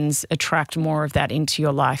actions attract more of that into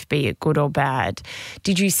your life, be it good or bad.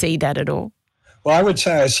 Did you see that at all? Well, I would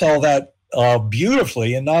say I saw that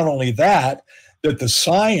beautifully. And not only that the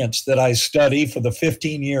science that I study for the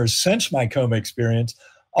 15 years since my coma experience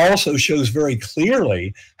also shows very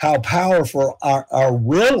clearly how powerful our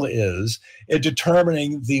will is in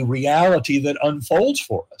determining the reality that unfolds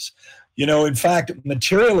for us. In fact,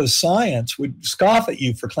 materialist science would scoff at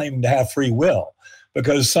you for claiming to have free will,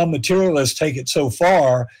 because some materialists take it so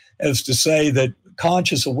far as to say that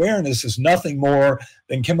conscious awareness is nothing more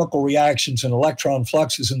than chemical reactions and electron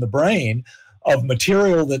fluxes in the brain of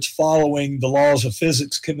material that's following the laws of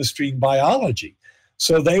physics, chemistry, and biology.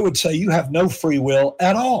 So they would say you have no free will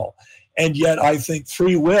at all. And yet I think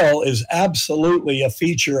free will is absolutely a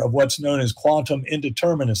feature of what's known as quantum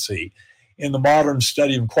indeterminacy in the modern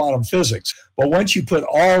study of quantum physics. But once you put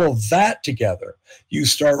all of that together, you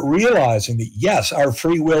start realizing that, yes, our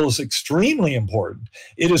free will is extremely important.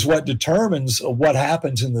 It is what determines what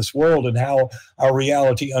happens in this world and how our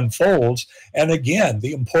reality unfolds. And again,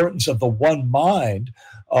 the importance of the one mind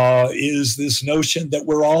is this notion that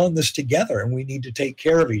we're all in this together and we need to take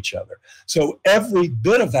care of each other. So every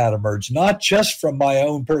bit of that emerged, not just from my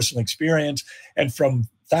own personal experience and from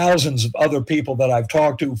thousands of other people that I've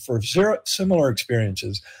talked to for similar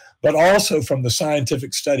experiences, but also from the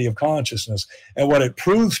scientific study of consciousness and what it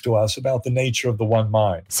proves to us about the nature of the one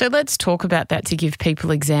mind. So let's talk about that to give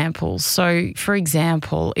people examples. So, for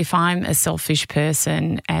example, if I'm a selfish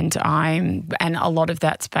person and a lot of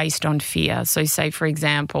that's based on fear. So say, for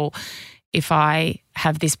example, if I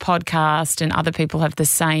have this podcast and other people have the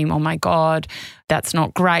same, oh my God, that's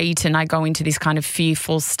not great, and I go into this kind of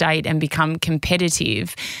fearful state and become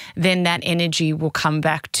competitive, then that energy will come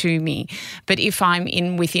back to me. But if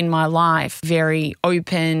I'm within my life, very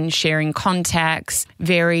open, sharing contacts,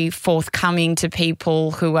 very forthcoming to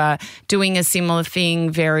people who are doing a similar thing,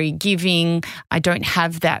 very giving, I don't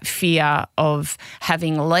have that fear of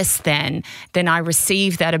having less than, then I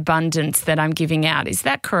receive that abundance that I'm giving out. Is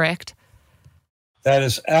that correct? That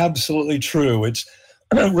is absolutely true. It's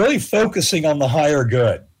really focusing on the higher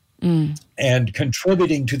good and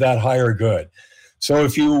contributing to that higher good. So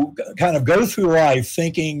if you kind of go through life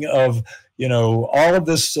thinking of, all of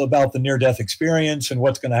this about the near-death experience and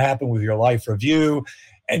what's going to happen with your life review,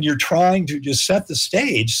 and you're trying to just set the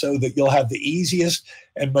stage so that you'll have the easiest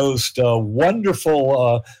and most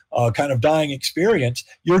wonderful kind of dying experience,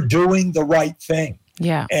 you're doing the right thing.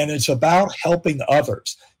 Yeah. And it's about helping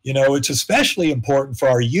others. It's especially important for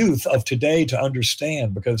our youth of today to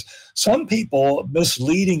understand, because some people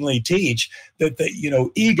misleadingly teach that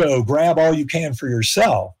ego, grab all you can for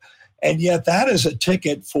yourself. And yet that is a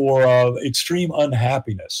ticket for extreme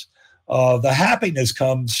unhappiness. The happiness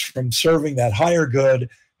comes from serving that higher good,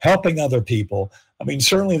 helping other people. I mean,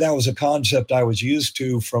 certainly that was a concept I was used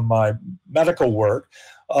to from my medical work.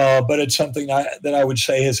 But it's something that I would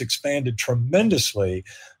say has expanded tremendously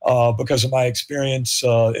because of my experience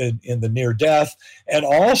in the near death, and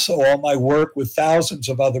also all my work with thousands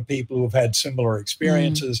of other people who have had similar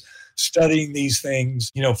experiences, studying these things,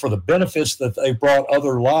 for the benefits that they brought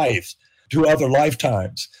other lives to other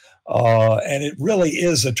lifetimes. And it really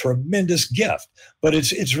is a tremendous gift, but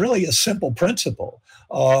it's really a simple principle,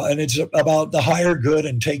 and it's about the higher good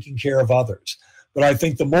and taking care of others. But I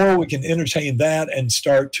think the more we can entertain that and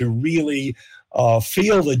start to really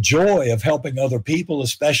feel the joy of helping other people,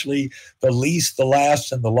 especially the least, the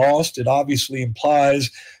last, and the lost, it obviously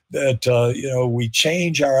implies that, we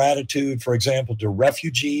change our attitude, for example, to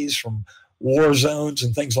refugees from war zones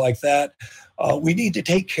and things like that. We need to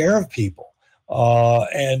take care of people.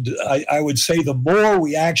 And I would say the more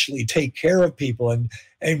we actually take care of people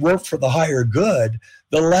and work for the higher good,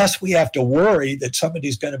 the less we have to worry that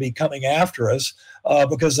somebody's going to be coming after us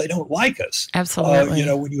because they don't like us. Absolutely.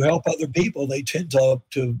 When you help other people, they tend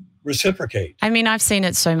to reciprocate. I mean, I've seen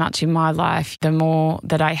it so much in my life. The more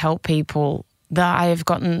that I help people, that I have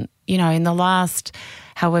gotten, in the last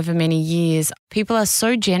however many years, people are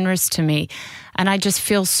so generous to me. And I just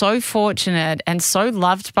feel so fortunate and so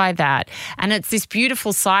loved by that. And it's this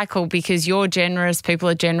beautiful cycle because you're generous, people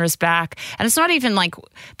are generous back. And it's not even like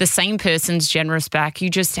the same person's generous back. You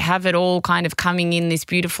just have it all kind of coming in this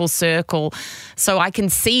beautiful circle. So I can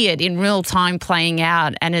see it in real time playing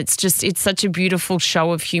out. And it's such a beautiful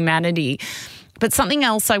show of humanity. But something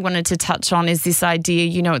else I wanted to touch on is this idea,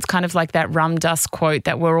 it's kind of like that Ram Dass quote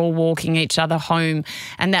that we're all walking each other home.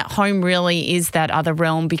 And that home really is that other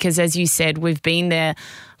realm because, as you said, we've been there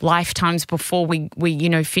lifetimes before we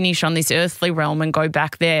finish on this earthly realm and go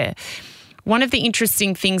back there. One of the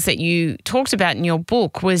interesting things that you talked about in your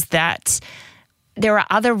book was that there are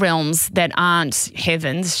other realms that aren't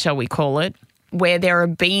heavens, shall we call it, where there are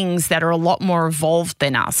beings that are a lot more evolved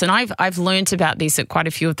than us. And I've learnt about this at quite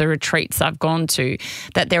a few of the retreats I've gone to,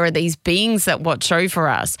 that there are these beings that watch over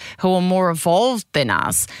us who are more evolved than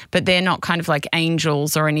us, but they're not kind of like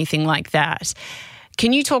angels or anything like that.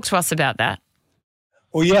 Can you talk to us about that?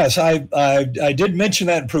 Well, yes, I did mention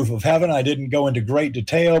that in Proof of Heaven. I didn't go into great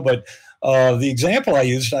detail, but the example I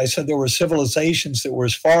used, I said there were civilizations that were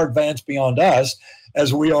as far advanced beyond us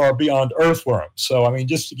as we are beyond earthworms. So, I mean,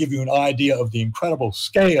 just to give you an idea of the incredible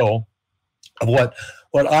scale of what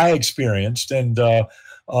I experienced. And,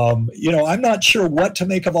 I'm not sure what to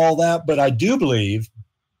make of all that, but I do believe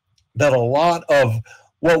that a lot of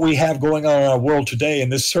what we have going on in our world today,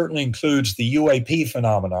 and this certainly includes the UAP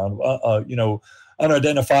phenomenon,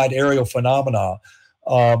 unidentified aerial phenomena.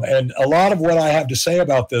 And a lot of what I have to say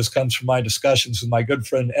about this comes from my discussions with my good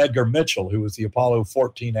friend Edgar Mitchell, who was the Apollo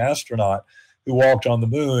 14 astronaut who walked on the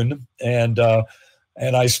moon. And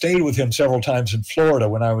I stayed with him several times in Florida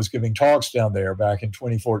when I was giving talks down there back in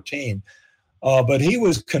 2014. But he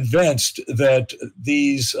was convinced that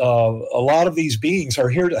a lot of these beings are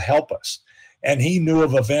here to help us. And he knew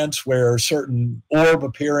of events where certain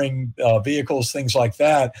orb-appearing vehicles, things like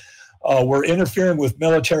that, were interfering with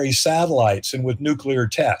military satellites and with nuclear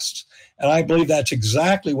tests. And I believe that's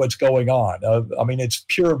exactly what's going on. I mean, it's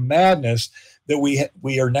pure madness that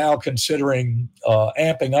we are now considering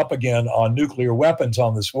amping up again on nuclear weapons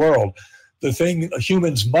on this world. The thing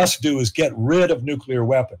humans must do is get rid of nuclear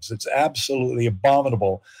weapons. It's absolutely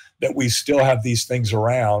abominable that we still have these things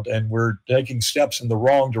around, and we're taking steps in the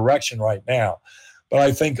wrong direction right now. But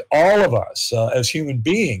I think all of us as human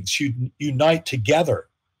beings should unite together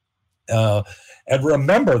and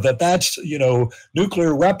remember that that's,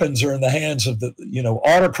 nuclear weapons are in the hands of the,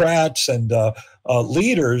 autocrats and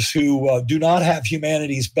leaders who do not have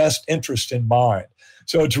humanity's best interest in mind.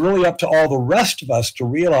 So it's really up to all the rest of us to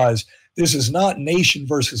realize this is not nation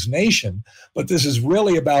versus nation, but this is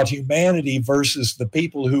really about humanity versus the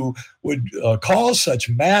people who would cause such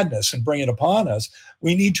madness and bring it upon us.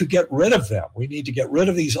 We need to get rid of them. We need to get rid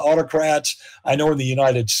of these autocrats. I know in the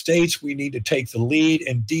United States, we need to take the lead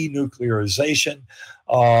in denuclearization.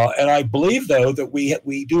 And I believe, though, that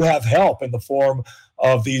we do have help in the form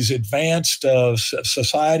of these advanced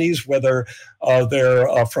societies, whether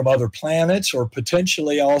they're from other planets or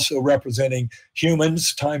potentially also representing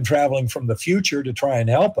humans time traveling from the future to try and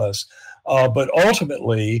help us. But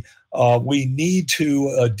ultimately, we need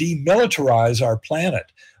to demilitarize our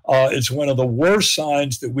planet. It's one of the worst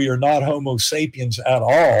signs that we are not Homo sapiens at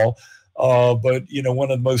all. But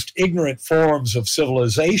one of the most ignorant forms of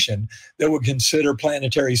civilization that would consider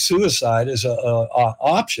planetary suicide as an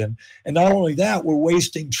option. And not only that, we're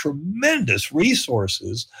wasting tremendous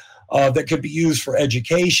resources that could be used for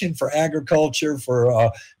education, for agriculture,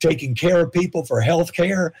 for taking care of people, for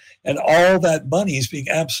healthcare, and all that money is being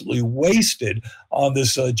absolutely wasted on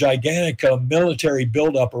this gigantic military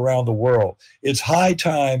buildup around the world. It's high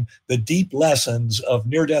time the deep lessons of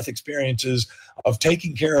near-death experiences of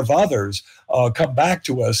taking care of others come back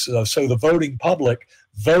to us so the voting public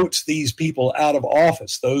votes these people out of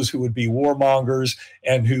office, those who would be warmongers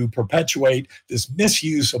and who perpetuate this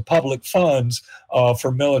misuse of public funds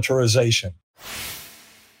for militarization.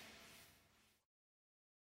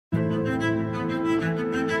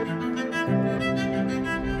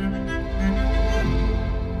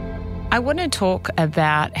 I want to talk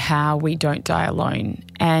about how we don't die alone.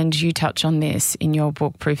 And you touch on this in your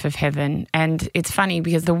book, Proof of Heaven. And it's funny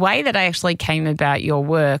because the way that I actually came about your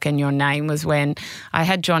work and your name was when I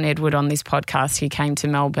had John Edward on this podcast. He came to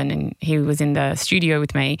Melbourne and he was in the studio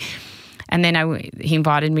with me. And then he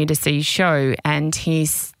invited me to see his show. And he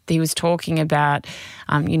was talking about,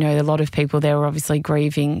 a lot of people there were obviously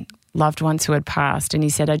grieving loved ones who had passed. And he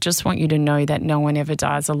said, I just want you to know that no one ever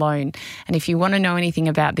dies alone. And if you want to know anything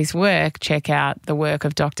about this work, check out the work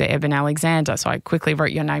of Dr. Eben Alexander. So I quickly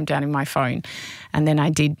wrote your name down in my phone. And then I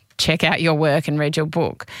did check out your work and read your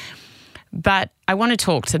book. But I want to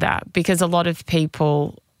talk to that because a lot of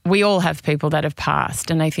people, we all have people that have passed.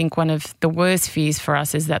 And I think one of the worst fears for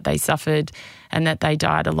us is that they suffered and that they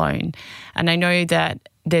died alone. And I know that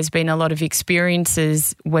there's been a lot of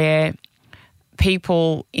experiences where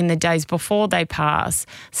people in the days before they pass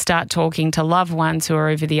start talking to loved ones who are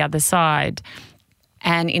over the other side.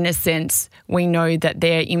 And in a sense, we know that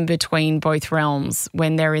they're in between both realms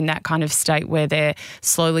when they're in that kind of state where they're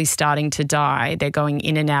slowly starting to die. They're going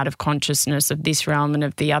in and out of consciousness of this realm and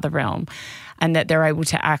of the other realm, and that they're able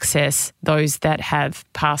to access those that have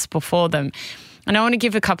passed before them. And I want to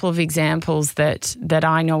give a couple of examples that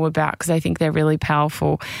I know about because I think they're really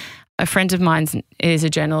powerful. A friend of mine is a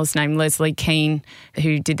journalist named Leslie Keane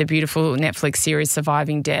who did the beautiful Netflix series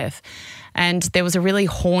Surviving Death. And there was a really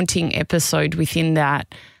haunting episode within that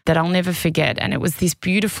I'll never forget. And it was this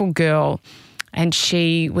beautiful girl and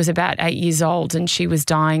she was about 8 years old and she was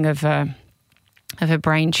dying of a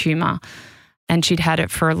brain tumour and she'd had it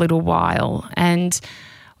for a little while. And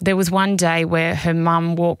there was one day where her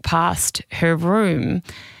mum walked past her room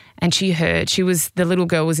and the little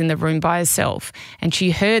girl was in the room by herself and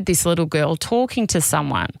she heard this little girl talking to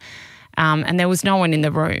someone and there was no one in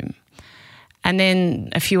the room. And then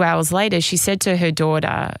a few hours later, she said to her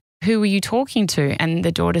daughter, who were you talking to? And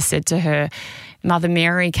the daughter said to her, Mother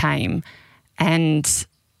Mary came and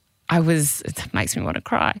it makes me want to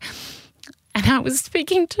cry. And I was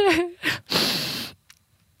speaking to her.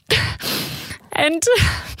 And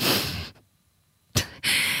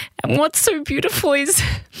what's so beautiful is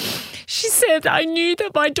she said, I knew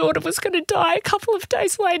that my daughter was going to die a couple of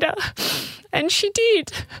days later. And she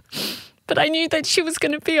did. But I knew that she was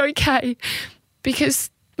going to be okay because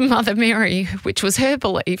Mother Mary, which was her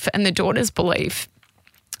belief and the daughter's belief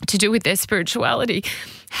to do with their spirituality,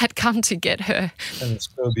 had come to get her. And it's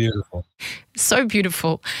so beautiful. So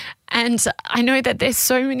beautiful. And I know that there's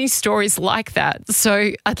so many stories like that.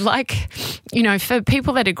 So I'd like, for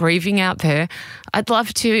people that are grieving out there, I'd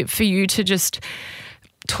love for you to just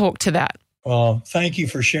talk to that. Well, thank you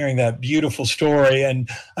for sharing that beautiful story. And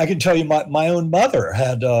I can tell you my own mother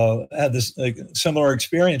had this similar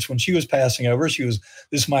experience when she was passing over. This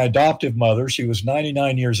is my adoptive mother. She was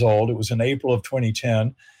 99 years old. It was in April of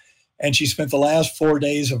 2010. And she spent the last 4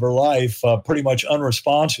 days of her life pretty much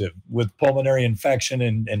unresponsive with pulmonary infection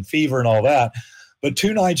and fever and all that. But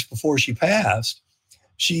 2 nights before she passed,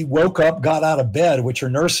 she woke up, got out of bed, which her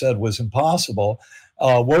nurse said was impossible,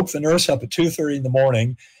 woke the nurse up at 2:30 in the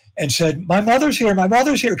morning and said, my mother's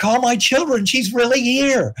here, call my children, she's really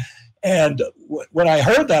here. And when I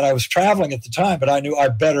heard that, I was traveling at the time, but I knew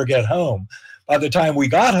I'd better get home. By the time we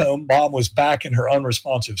got home, Mom was back in her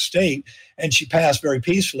unresponsive state, and she passed very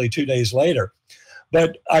peacefully 2 days later.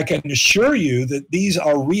 But I can assure you that these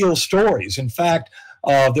are real stories. In fact,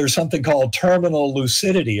 there's something called terminal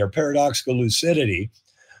lucidity or paradoxical lucidity,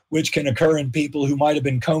 which can occur in people who might have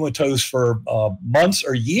been comatose for months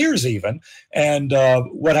or years even. And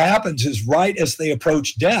what happens is right as they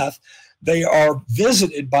approach death, they are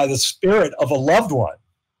visited by the spirit of a loved one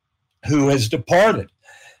who has departed.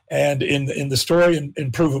 And in the story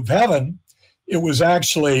in Proof of Heaven, it was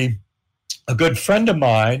actually a good friend of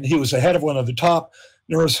mine. He was the head of one of the top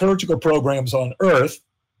neurosurgical programs on earth,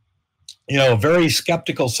 a very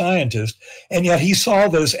skeptical scientist. And yet he saw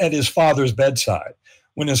this at his father's bedside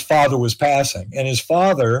when his father was passing. And his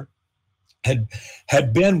father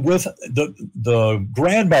had been with the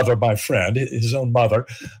grandmother, my friend, his own mother,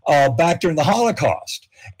 back during the Holocaust.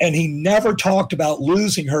 And he never talked about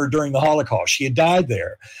losing her during the Holocaust. She had died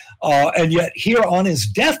there. And yet here on his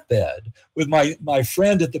deathbed with my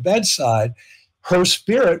friend at the bedside, her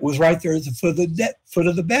spirit was right there at the foot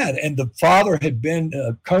of the bed. And the father had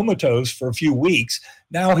been comatose for a few weeks.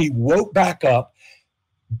 Now he woke back up,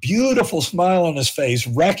 beautiful smile on his face,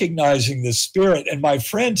 recognizing the spirit. And my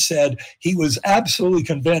friend said he was absolutely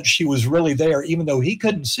convinced she was really there, even though he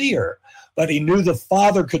couldn't see her. But he knew the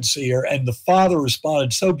father could see her, and the father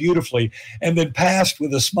responded so beautifully and then passed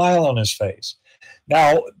with a smile on his face.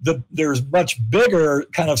 Now, there's much bigger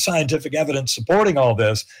kind of scientific evidence supporting all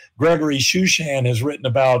this. Gregory Shushan has written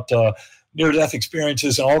about near-death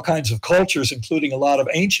experiences in all kinds of cultures, including a lot of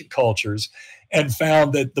ancient cultures, and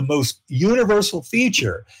found that the most universal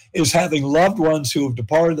feature is having loved ones who have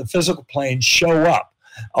departed the physical plane show up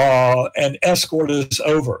and escort us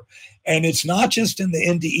over. And it's not just in the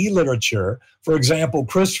NDE literature. For example,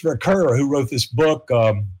 Christopher Kerr, who wrote this book,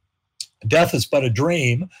 Death is But a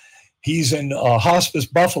Dream, he's in Hospice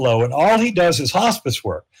Buffalo, and all he does is hospice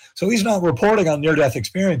work. So he's not reporting on near-death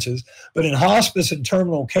experiences, but in hospice and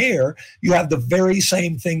terminal care, you have the very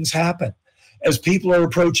same things happen. As people are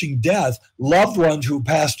approaching death, loved ones who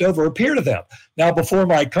passed over appear to them. Now, before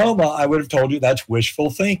my coma, I would have told you that's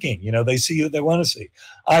wishful thinking. They see who they want to see.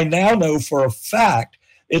 I now know for a fact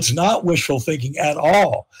it's not wishful thinking at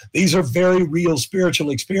all. These are very real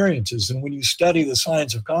spiritual experiences. And when you study the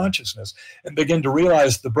science of consciousness and begin to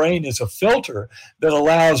realize the brain is a filter that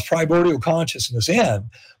allows primordial consciousness in,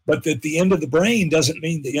 but that the end of the brain doesn't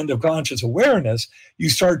mean the end of conscious awareness, you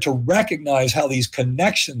start to recognize how these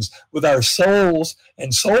connections with our souls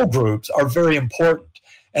and soul groups are very important.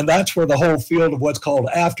 And that's where the whole field of what's called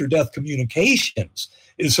after-death communications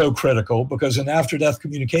is so critical, because in after-death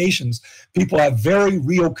communications, people have very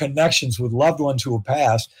real connections with loved ones who have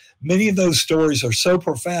passed. Many of those stories are so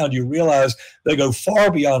profound, you realize they go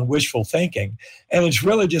far beyond wishful thinking. And it's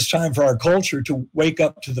really just time for our culture to wake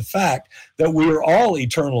up to the fact that we are all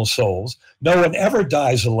eternal souls. No one ever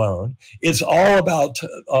dies alone. It's all about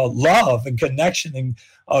love and connection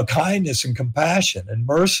and kindness and compassion and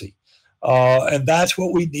mercy. And that's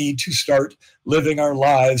what we need to start living our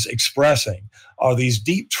lives expressing, are these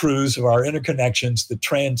deep truths of our interconnections that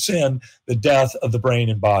transcend the death of the brain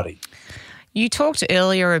and body. You talked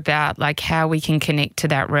earlier about how we can connect to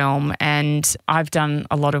that realm, and I've done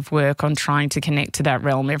a lot of work on trying to connect to that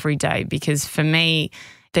realm every day, because for me,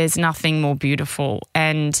 there's nothing more beautiful.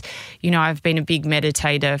 And, I've been a big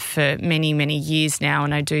meditator for many, many years now,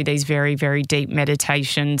 and I do these very, very deep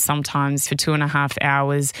meditations, sometimes for 2.5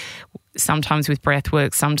 hours, sometimes with breath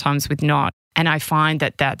work, sometimes with not. And I find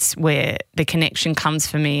that that's where the connection comes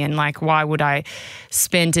for me. And like, why would I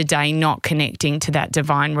spend a day not connecting to that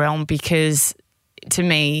divine realm? Because to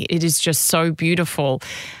me, it is just so beautiful.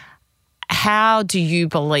 How do you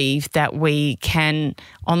believe that we can,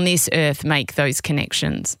 on this earth, make those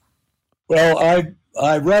connections? Well,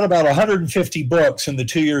 I read about 150 books in the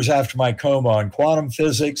 2 years after my coma on quantum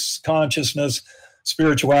physics, consciousness,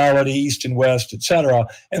 spirituality, East and West, etc.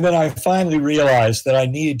 And then I finally realized that I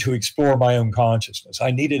needed to explore my own consciousness.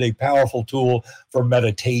 I needed a powerful tool for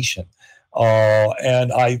meditation.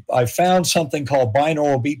 And I found something called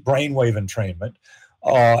binaural beat brainwave entrainment.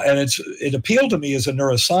 And it appealed to me as a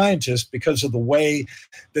neuroscientist because of the way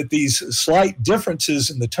that these slight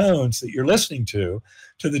differences in the tones that you're listening to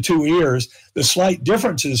the two ears, the slight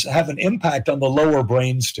differences have an impact on the lower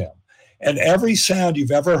brainstem. And every sound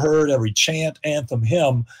you've ever heard, every chant, anthem,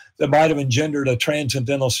 hymn that might have engendered a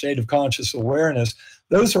transcendental state of conscious awareness,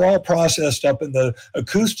 those are all processed up in the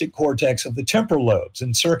acoustic cortex of the temporal lobes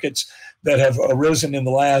in circuits that have arisen in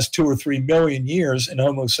the last 2 or 3 million years in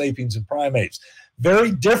Homo sapiens and primates.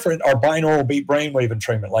 Very different are binaural beat brainwave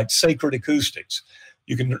entrainment, like sacred acoustics.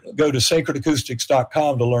 You can go to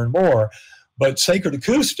sacredacoustics.com to learn more, but sacred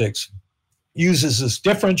acoustics uses this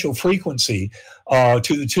differential frequency to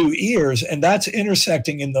the two ears, and that's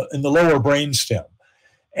intersecting in the lower brainstem.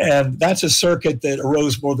 And that's a circuit that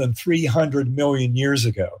arose more than 300 million years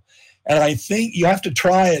ago. And I think you have to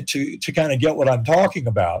try it to kind of get what I'm talking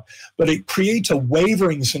about, but it creates a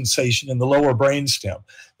wavering sensation in the lower brainstem.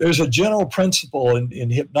 There's a general principle in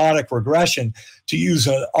hypnotic regression to use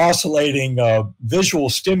an oscillating visual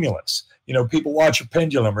stimulus. You know, people watch a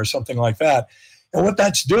pendulum or something like that. And what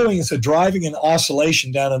that's doing is driving an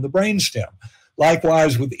oscillation down in the brainstem.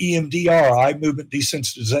 Likewise with EMDR, eye movement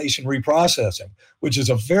desensitization reprocessing, which is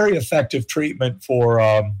a very effective treatment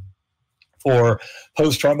for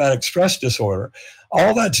post-traumatic stress disorder.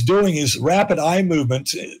 All that's doing is rapid eye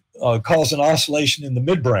movements cause an oscillation in the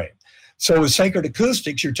midbrain. So with sacred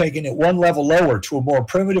acoustics, you're taking it one level lower to a more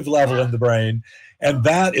primitive level in the brain, and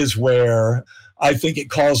that is where I think it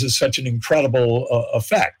causes such an incredible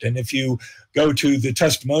effect. And if you go to the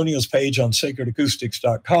testimonials page on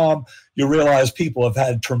sacredacoustics.com, you realize people have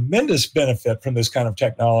had tremendous benefit from this kind of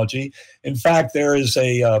technology. In fact, there is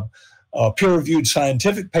a peer-reviewed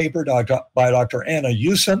scientific paper by Dr. Anna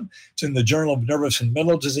Yusen. It's in the Journal of Nervous and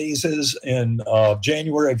Mental Diseases in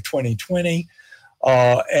January of 2020.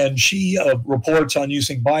 And she reports on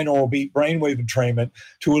using binaural beat brainwave entrainment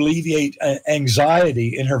to alleviate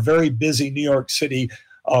anxiety in her very busy New York City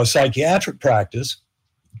psychiatric practice.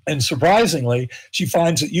 And surprisingly, she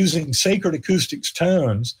finds that using sacred acoustics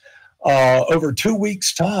tones over 2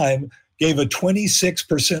 weeks' time gave a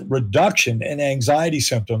 26% reduction in anxiety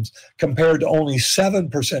symptoms compared to only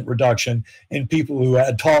 7% reduction in people who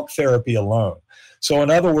had talk therapy alone. So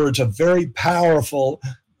in other words, a very powerful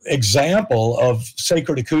example of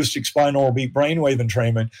sacred acoustics binaural beat brainwave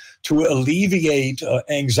entrainment to alleviate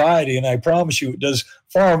anxiety. And I promise you, it does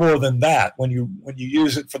far more than that when you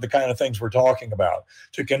use it for the kind of things we're talking about,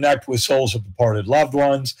 to connect with souls of departed loved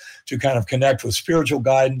ones, to kind of connect with spiritual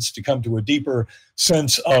guidance, to come to a deeper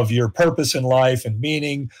sense of your purpose in life and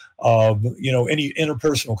meaning, any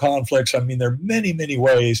interpersonal conflicts. I mean, there are many, many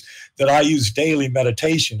ways that I use daily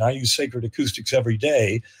meditation. I use sacred acoustics every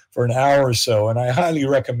day for an hour or so, and I highly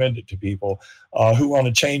recommend it to people who want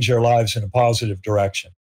to change their lives in a positive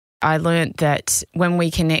direction. I learned that when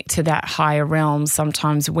we connect to that higher realm,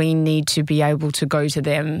 sometimes we need to be able to go to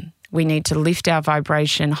them. We need to lift our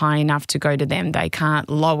vibration high enough to go to them. They can't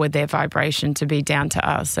lower their vibration to be down to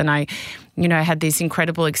us. And I, had this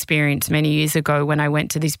incredible experience many years ago when I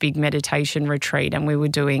went to this big meditation retreat, and we were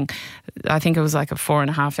doing, I think it was like a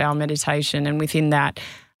 4.5-hour meditation. And within that,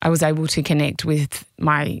 I was able to connect with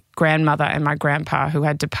my grandmother and my grandpa who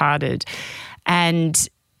had departed. And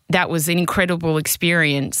that was an incredible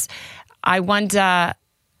experience. I wonder,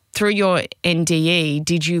 through your NDE,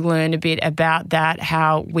 did you learn a bit about that,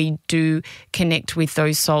 how we do connect with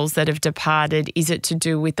those souls that have departed? Is it to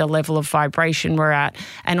do with the level of vibration we're at?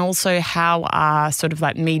 And also, how are sort of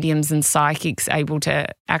like mediums and psychics able to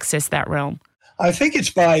access that realm? I think it's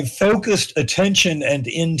by focused attention and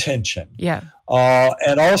intention. Yeah.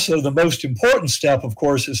 And also the most important step, of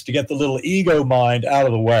course, is to get the little ego mind out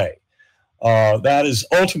of the way. That is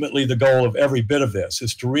ultimately the goal of every bit of this,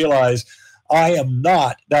 is to realize I am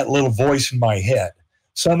not that little voice in my head.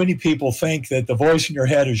 So many people think that the voice in your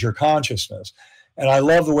head is your consciousness. And I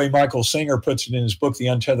love the way Michael Singer puts it in his book, The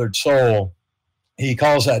Untethered Soul. He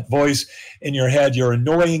calls that voice in your head your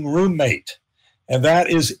annoying roommate. And that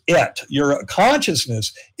is it. Your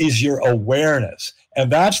consciousness is your awareness.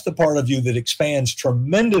 And that's the part of you that expands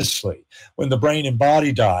tremendously when the brain and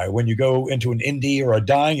body die, when you go into an ND or a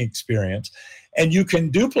dying experience. And you can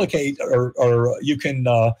duplicate or you can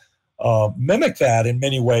mimic that in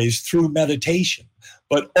many ways through meditation.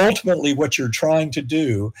 But ultimately, what you're trying to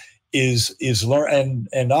do is learn,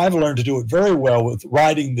 and I've learned to do it very well with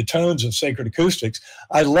writing the tones of sacred acoustics.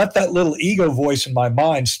 I let that little ego voice in my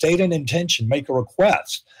mind state an intention, make a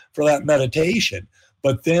request for that meditation,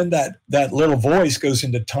 but then that little voice goes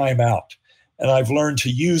into timeout. And I've learned to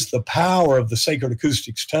use the power of the sacred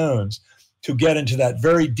acoustics tones to get into that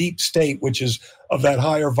very deep state, which is of that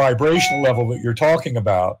higher vibrational level that you're talking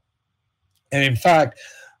about. And in fact,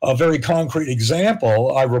 a very concrete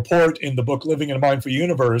example I report in the book, Living in a Mindful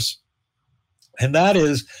Universe, and that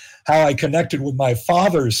is how I connected with my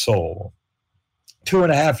father's soul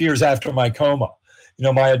 2.5 years after my coma. You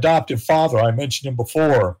know, my adoptive father, I mentioned him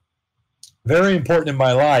before, very important in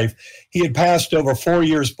my life. He had passed over 4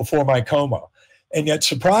 years before my coma. And yet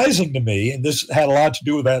surprising to me, and this had a lot to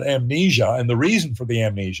do with that amnesia and the reason for the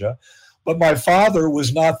amnesia, but my father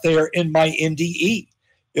was not there in my NDE.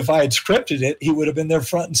 If I had scripted it, he would have been there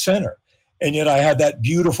front and center. And yet I had that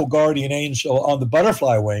beautiful guardian angel on the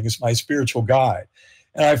butterfly wing as my spiritual guide.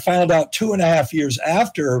 And I found out 2.5 years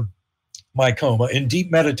after my coma in deep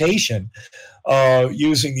meditation,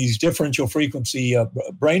 using these differential frequency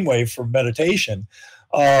brainwave for meditation,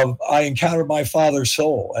 I encountered my father's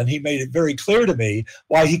soul, and he made it very clear to me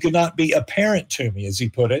why he could not be apparent to me, as he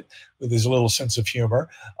put it, with his little sense of humor,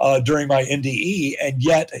 during my NDE. And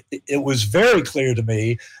yet it was very clear to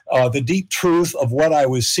me the deep truth of what I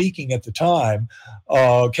was seeking at the time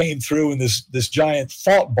came through in this giant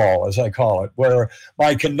thought ball, as I call it, where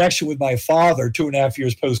my connection with my father 2.5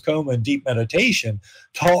 years post-coma in deep meditation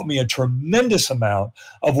taught me a tremendous amount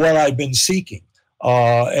of what I'd been seeking.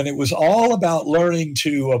 And it was all about learning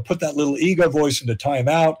to put that little ego voice into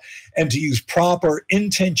timeout and to use proper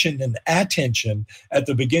intention and attention at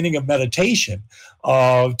the beginning of meditation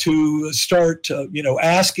to start,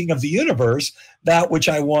 asking of the universe that which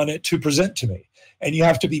I want it to present to me. And you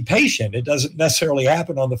have to be patient. It doesn't necessarily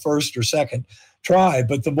happen on the first or second try,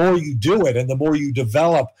 but the more you do it and the more you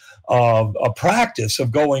develop a practice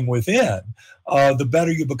of going within, the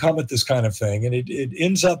better you become at this kind of thing. And it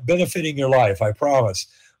ends up benefiting your life, I promise.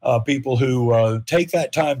 People who take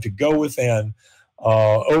that time to go within,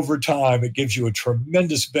 over time, it gives you a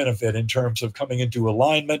tremendous benefit in terms of coming into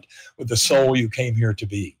alignment with the soul you came here to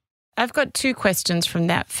be. I've got 2 questions from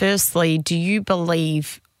that. Firstly, do you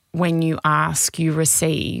believe when you ask, you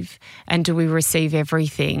receive? And do we receive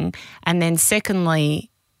everything? And then secondly,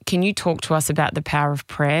 can you talk to us about the power of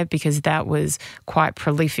prayer? Because that was quite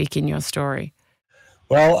prolific in your story.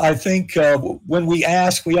 Well, I think when we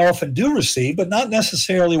ask, we often do receive, but not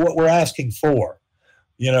necessarily what we're asking for.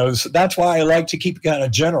 So that's why I like to keep it kind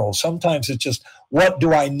of general. Sometimes it's just, what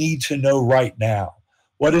do I need to know right now?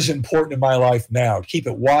 What is important in my life now? Keep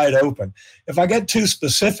it wide open. If I get too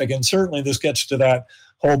specific, and certainly this gets to that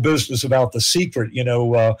whole business about the secret,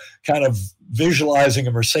 kind of visualizing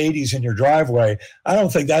a Mercedes in your driveway, I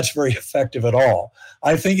don't think that's very effective at all.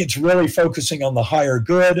 I think it's really focusing on the higher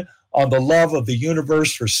good, on the love of the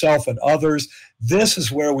universe for self and others. This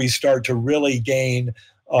is where we start to really gain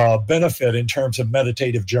benefit in terms of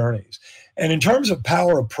meditative journeys. And in terms of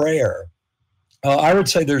power of prayer, I would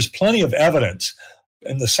say there's plenty of evidence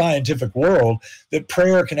in the scientific world that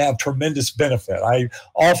prayer can have tremendous benefit. I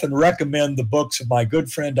often recommend the books of my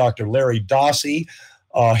good friend, Dr. Larry Dossey.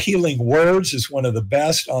 Healing Words is one of the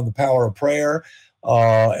best on the power of prayer.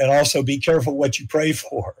 And also Be Careful What You Pray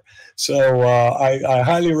For. So I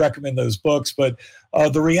highly recommend those books. But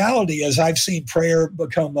the reality is I've seen prayer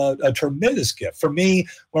become a tremendous gift. For me,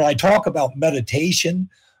 when I talk about meditation,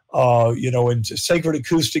 in sacred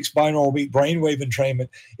acoustics, binaural beat, brainwave entrainment,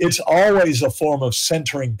 it's always a form of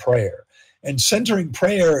centering prayer. And centering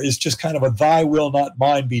prayer is just kind of a thy will, not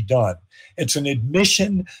mine be done. It's an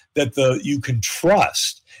admission that you can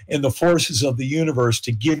trust in the forces of the universe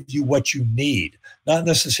to give you what you need, not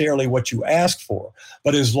necessarily what you ask for.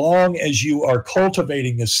 But as long as you are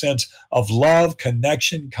cultivating this sense of love,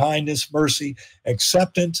 connection, kindness, mercy,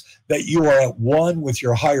 acceptance, that you are at one with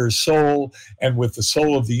your higher soul and with the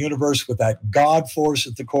soul of the universe, with that God force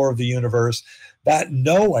at the core of the universe, that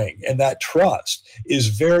knowing and that trust is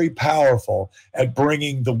very powerful at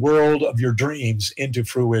bringing the world of your dreams into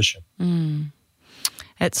fruition.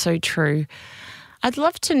 That's so true. I'd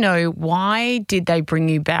love to know, why did they bring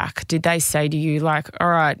you back? Did they say to you, like, all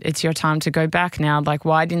right, it's your time to go back now? Like,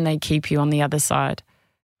 why didn't they keep you on the other side?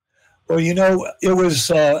 Well, it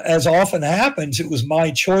was, as often happens, it was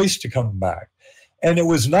my choice to come back. And it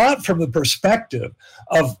was not from the perspective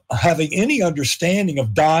of having any understanding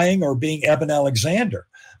of dying or being Eben Alexander.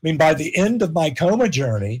 I mean, by the end of my coma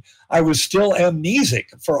journey, I was still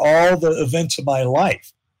amnesic for all the events of my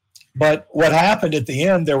life. But what happened at the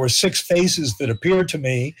end, there were 6 faces that appeared to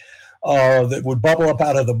me that would bubble up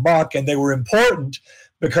out of the muck, and they were important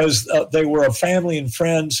because they were of family and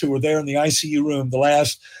friends who were there in the ICU room the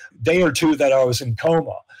last day or 2 that I was in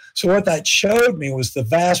coma. So what that showed me was the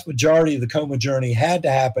vast majority of the coma journey had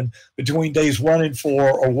to happen between days 1 and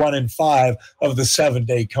 4 or 1 and 5 of the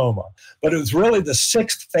 7-day coma. But it was really the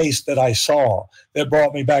 6th face that I saw that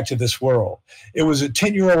brought me back to this world. It was a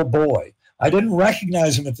 10-year-old boy. I didn't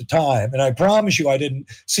recognize him at the time, and I promise you I didn't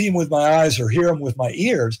see him with my eyes or hear him with my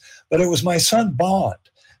ears, but it was my son Bond.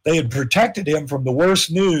 They had protected him from the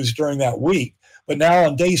worst news during that week. But now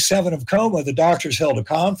on day 7 of coma, the doctors held a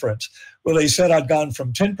conference where they said I'd gone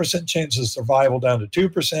from 10% chance of survival down to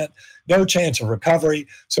 2%, no chance of recovery.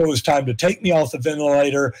 So it was time to take me off the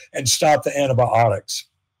ventilator and stop the antibiotics.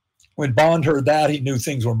 When Bond heard that, he knew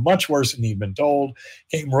things were much worse than he'd been told,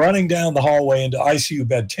 came running down the hallway into ICU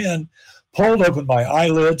bed 10, pulled open my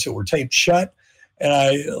eyelids that were taped shut,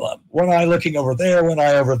 and one eye looking over there, one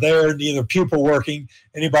eye over there, neither pupil working.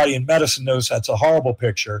 Anybody in medicine knows that's a horrible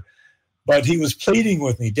picture. But he was pleading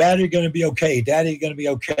with me, Daddy, you're going to be okay. Daddy, you're going to be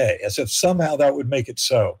okay, as if somehow that would make it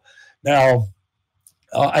so. Now,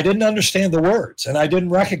 I didn't understand the words, and I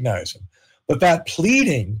didn't recognize them. But that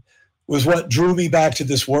pleading was what drew me back to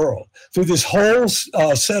this world. Through this whole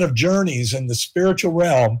set of journeys in the spiritual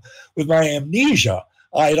realm with my amnesia,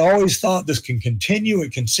 I had always thought this can continue,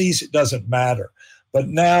 it can cease, it doesn't matter. But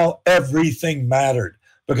now everything mattered,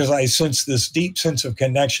 because I sensed this deep sense of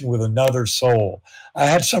connection with another soul. I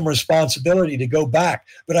had some responsibility to go back,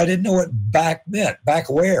 but I didn't know what back meant. Back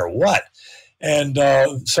where? What? And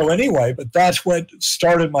so anyway, but that's what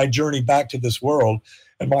started my journey back to this world.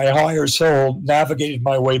 And my higher soul navigated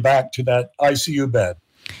my way back to that ICU bed.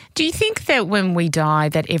 Do you think that when we die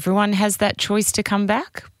that everyone has that choice to come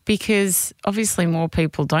back? Because obviously more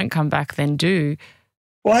people don't come back than do.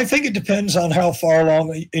 Well, I think it depends on how far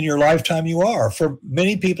along in your lifetime you are. For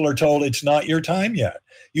many people are told it's not your time yet.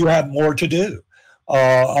 You have more to do.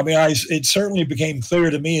 It certainly became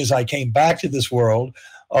clear to me as I came back to this world,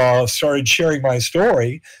 started sharing my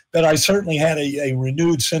story, that I certainly had a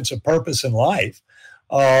renewed sense of purpose in life.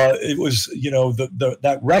 It was,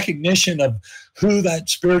 that recognition of who that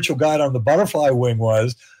spiritual guide on the butterfly wing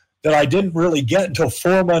was, that I didn't really get until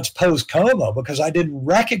 4 months post-coma, because I didn't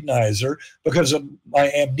recognize her because of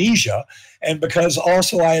my amnesia, and because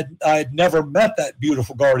also I had never met that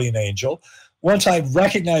beautiful guardian angel. Once I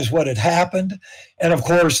recognized what had happened, and of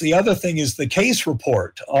course the other thing is the case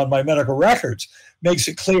report on my medical records makes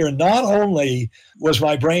it clear not only was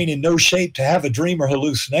my brain in no shape to have a dream or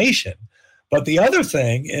hallucination, but the other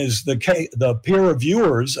thing is the peer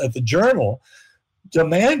reviewers at the journal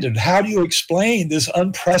demanded, how do you explain this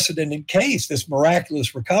unprecedented case, this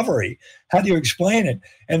miraculous recovery? How do you explain it?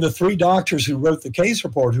 And the 3 doctors who wrote the case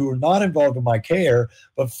report, who were not involved in my care,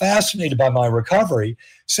 but fascinated by my recovery,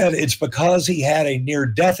 said it's because he had a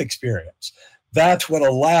near-death experience. That's what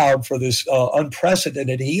allowed for this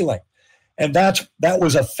unprecedented healing. And that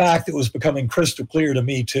was a fact that was becoming crystal clear to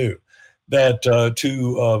me too, that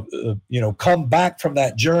to come back from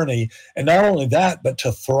that journey, and not only that, but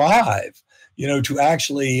to thrive, to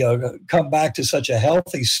actually come back to such a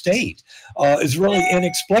healthy state is really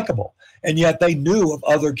inexplicable. And yet they knew of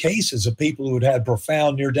other cases of people who had had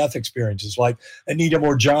profound near-death experiences, like Anita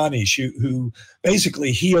Morjani, who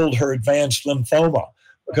basically healed her advanced lymphoma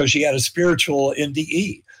because she had a spiritual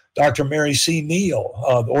NDE. Dr. Mary C. Neal,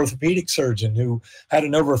 the orthopedic surgeon who had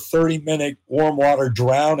an over 30-minute warm water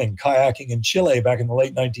drowning kayaking in Chile back in the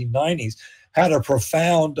late 1990s, had a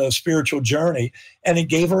profound spiritual journey, and it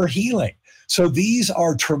gave her healing. So these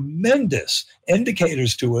are tremendous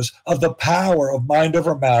indicators to us of the power of mind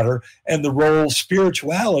over matter and the role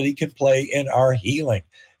spirituality can play in our healing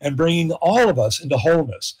and bringing all of us into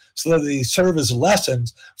wholeness, so that they serve as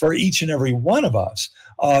lessons for each and every one of us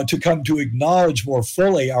to come to acknowledge more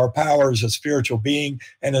fully our power as a spiritual being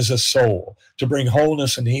and as a soul, to bring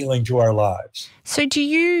wholeness and healing to our lives. So do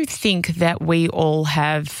you think that we all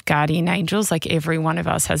have guardian angels, like every one of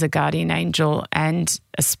us has a guardian angel and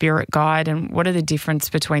a spirit guide, and what are the difference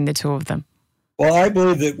between the two of them? Well, I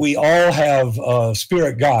believe that we all have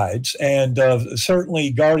spirit guides, and certainly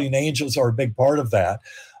guardian angels are a big part of that.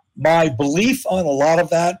 My belief on a lot of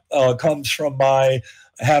that comes from my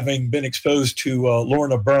having been exposed to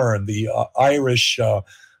Lorna Byrne, the Irish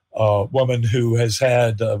woman who has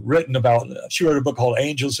had written about, she wrote a book called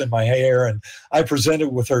Angels in My Hair, and I presented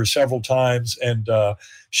with her several times, and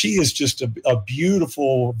she is just a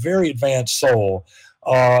beautiful, very advanced soul.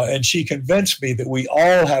 And she convinced me that we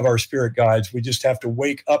all have our spirit guides. We just have to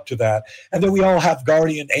wake up to that, and that we all have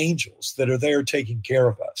guardian angels that are there taking care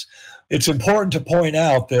of us. It's important to point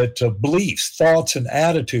out that beliefs, thoughts, and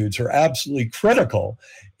attitudes are absolutely critical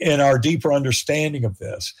in our deeper understanding of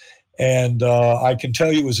this. And I can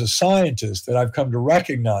tell you as a scientist that I've come to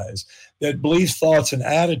recognize that beliefs, thoughts, and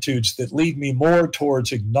attitudes that lead me more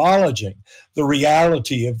towards acknowledging the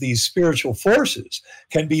reality of these spiritual forces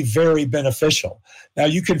can be very beneficial. Now,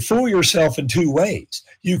 you can fool yourself in two ways.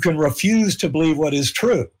 You can refuse to believe what is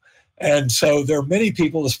true. And so there are many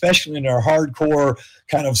people, especially in our hardcore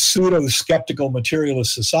kind of pseudo-skeptical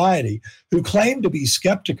materialist society, who claim to be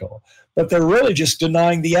skeptical, but they're really just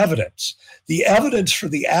denying the evidence. The evidence for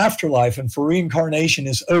the afterlife and for reincarnation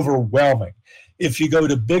is overwhelming. If you go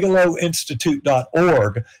to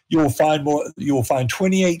bigelowinstitute.org, you will find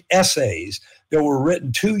 28 essays that were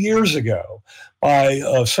written 2 years ago by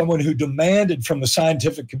someone who demanded from the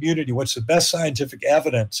scientific community what's the best scientific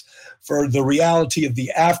evidence for the reality of the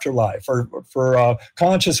afterlife, or for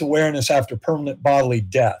conscious awareness after permanent bodily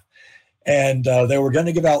death. And they were going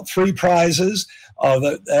to give out 3 prizes.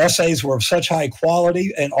 The essays were of such high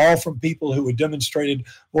quality, and all from people who had demonstrated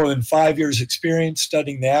more than 5 years' experience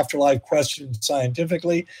studying the afterlife questions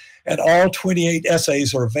scientifically. And all 28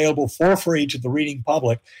 essays are available for free to the reading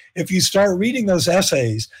public. If you start reading those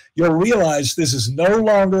essays, you'll realize this is no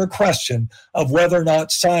longer a question of whether or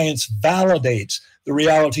not science validates the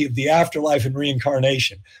reality of the afterlife and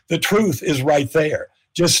reincarnation. The truth is right there.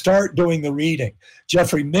 Just start doing the reading.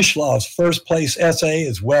 Jeffrey Mishlov's first place essay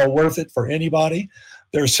is well worth it for anybody.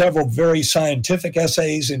 There are several very scientific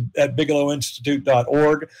essays at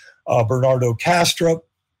bigelowinstitute.org. Bernardo Castro,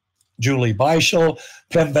 Julie Beischel,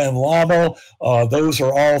 Pim Van Lommel. Those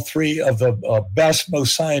are all 3 of the best,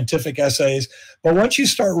 most scientific essays. But once you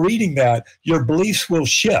start reading that, your beliefs will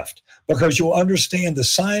shift, because you'll understand the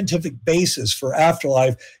scientific basis for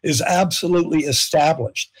afterlife is absolutely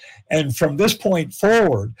established. And from this point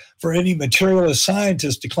forward, for any materialist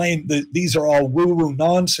scientist to claim that these are all woo-woo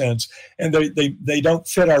nonsense and they don't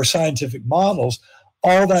fit our scientific models,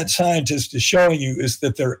 all that scientist is showing you is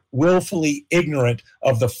that they're willfully ignorant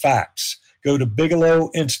of the facts. Go to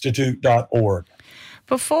bigelowinstitute.org.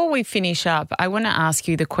 Before we finish up, I want to ask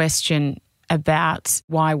you the question about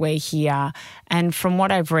why we're here. And from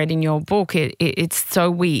what I've read in your book, it's so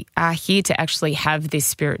we are here to actually have this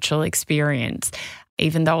spiritual experience,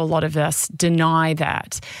 even though a lot of us deny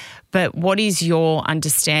that. But what is your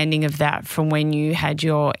understanding of that from when you had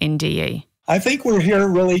your NDE? I think we're here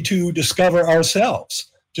really to discover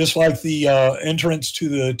ourselves, just like the entrance to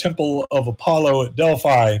the Temple of Apollo at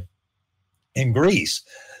Delphi in Greece.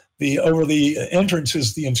 Over the entrance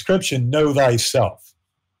is the inscription, "Know thyself."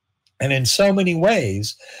 And in so many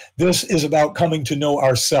ways, this is about coming to know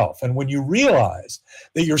ourself. And when you realize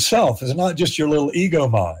that yourself is not just your little ego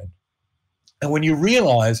mind, and when you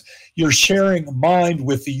realize you're sharing mind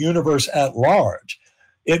with the universe at large,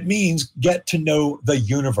 it means get to know the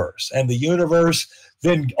universe. And the universe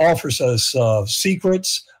then offers us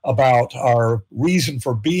secrets about our reason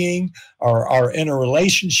for being, our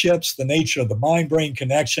interrelationships, the nature of the mind-brain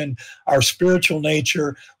connection, our spiritual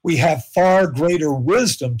nature. We have far greater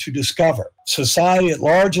wisdom to discover. Society at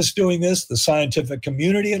large is doing this. The scientific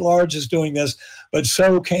community at large is doing this, but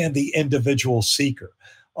so can the individual seeker.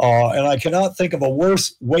 And I cannot think of a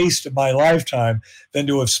worse waste of my lifetime than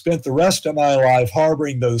to have spent the rest of my life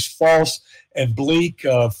harboring those false and bleak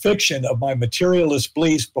fiction of my materialist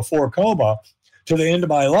beliefs before coma to the end of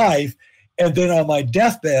my life, and then on my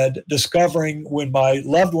deathbed discovering when my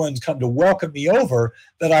loved ones come to welcome me over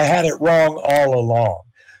that I had it wrong all along.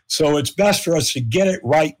 So it's best for us to get it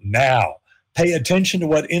right now. Pay attention to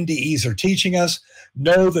what NDEs are teaching us.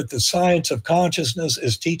 Know that the science of consciousness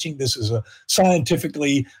is teaching this is a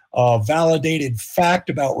scientifically validated fact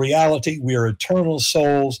about reality. We are eternal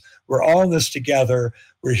souls. We're all in this together.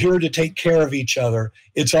 We're here to take care of each other.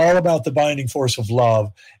 It's all about the binding force of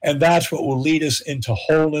love. And that's what will lead us into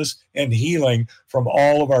wholeness and healing from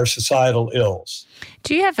all of our societal ills.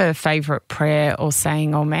 Do you have a favorite prayer or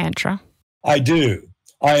saying or mantra? I do.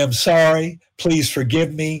 I am sorry. Please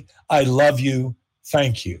forgive me. I love you.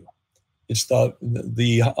 Thank you. It's the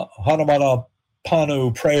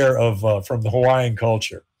Hanumanapanu prayer from the Hawaiian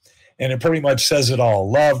culture. And it pretty much says it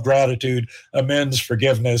all. Love, gratitude, amends,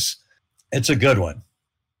 forgiveness. It's a good one.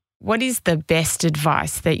 What is the best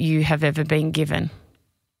advice that you have ever been given?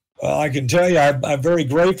 Well, I can tell you I'm very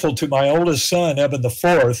grateful to my oldest son, Eben the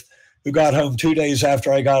Fourth, who got home 2 days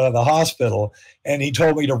after I got out of the hospital, and he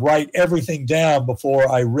told me to write everything down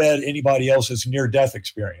before I read anybody else's near-death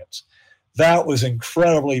experience. That was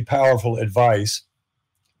incredibly powerful advice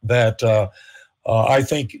that I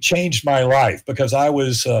think changed my life, because I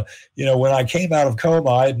was, when I came out of coma,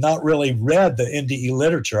 I had not really read the NDE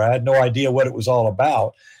literature. I had no idea what it was all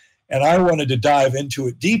about, and I wanted to dive into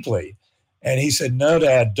it deeply. And he said, "No,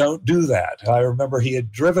 Dad, don't do that." I remember he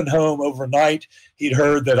had driven home overnight. He'd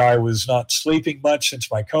heard that I was not sleeping much since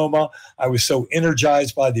my coma. I was so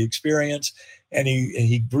energized by the experience. And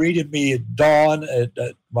he greeted me at dawn at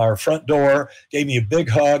my front door, gave me a big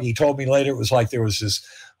hug. He told me later it was like there was this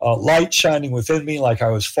light shining within me, like I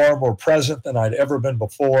was far more present than I'd ever been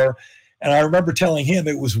before. And I remember telling him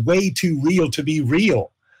it was way too real to be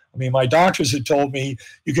real. I mean, my doctors had told me,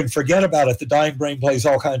 you can forget about it. The dying brain plays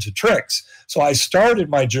all kinds of tricks. So I started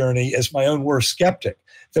my journey as my own worst skeptic,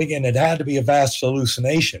 thinking it had to be a vast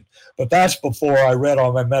hallucination. But that's before I read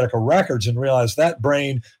all my medical records and realized that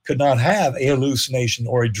brain could not have a hallucination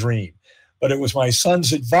or a dream. But it was my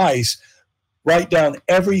son's advice: write down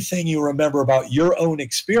everything you remember about your own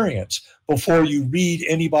experience before you read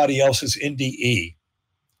anybody else's NDE.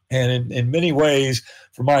 And in many ways,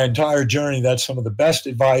 for my entire journey, that's some of the best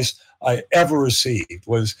advice I ever received,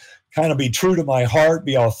 was kind of be true to my heart,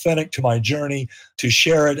 be authentic to my journey, to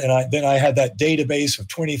share it. And then I had that database of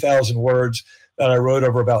 20,000 words that I wrote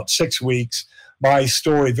over about 6 weeks, my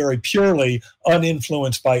story very purely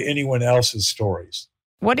uninfluenced by anyone else's stories.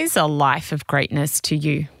 What is a life of greatness to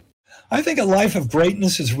you? I think a life of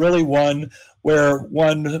greatness is really one where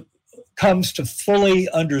one comes to fully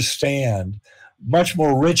understand much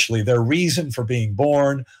more richly their reason for being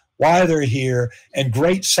born, why they're here, and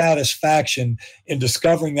great satisfaction in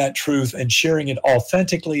discovering that truth and sharing it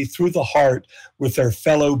authentically through the heart with their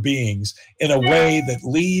fellow beings in a way that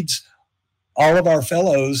leads all of our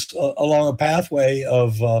fellows along a pathway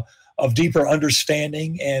of deeper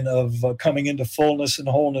understanding and of coming into fullness and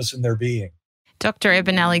wholeness in their being. Dr.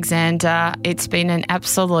 Eben Alexander, it's been an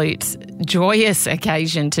absolute joyous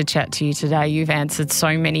occasion to chat to you today. You've answered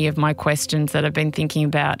so many of my questions that I've been thinking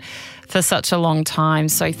about for such a long time.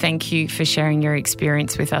 So thank you for sharing your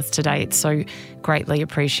experience with us today. It's so greatly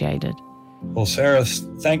appreciated. Well, Sarah,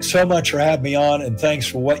 thanks so much for having me on, and thanks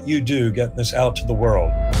for what you do getting this out to the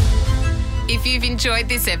world. If you've enjoyed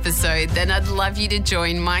this episode, then I'd love you to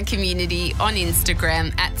join my community on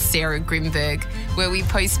Instagram at Sarah Grimberg, where we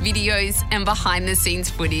post videos and behind-the-scenes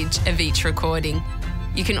footage of each recording.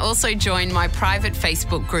 You can also join my private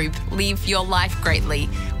Facebook group, Live Your Life Greatly,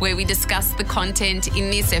 where we discuss the content in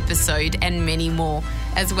this episode and many more,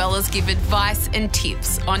 as well as give advice and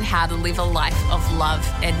tips on how to live a life of love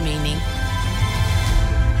and meaning.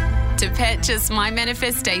 To purchase my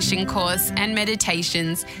manifestation course and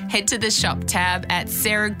meditations, head to the shop tab at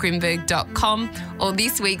sarahgrimberg.com or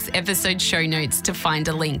this week's episode show notes to find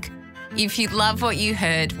a link. If you love what you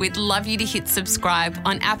heard, we'd love you to hit subscribe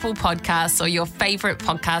on Apple Podcasts or your favourite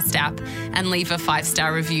podcast app and leave a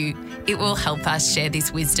 5-star review. It will help us share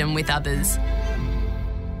this wisdom with others.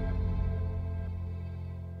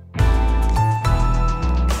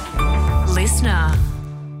 Listener.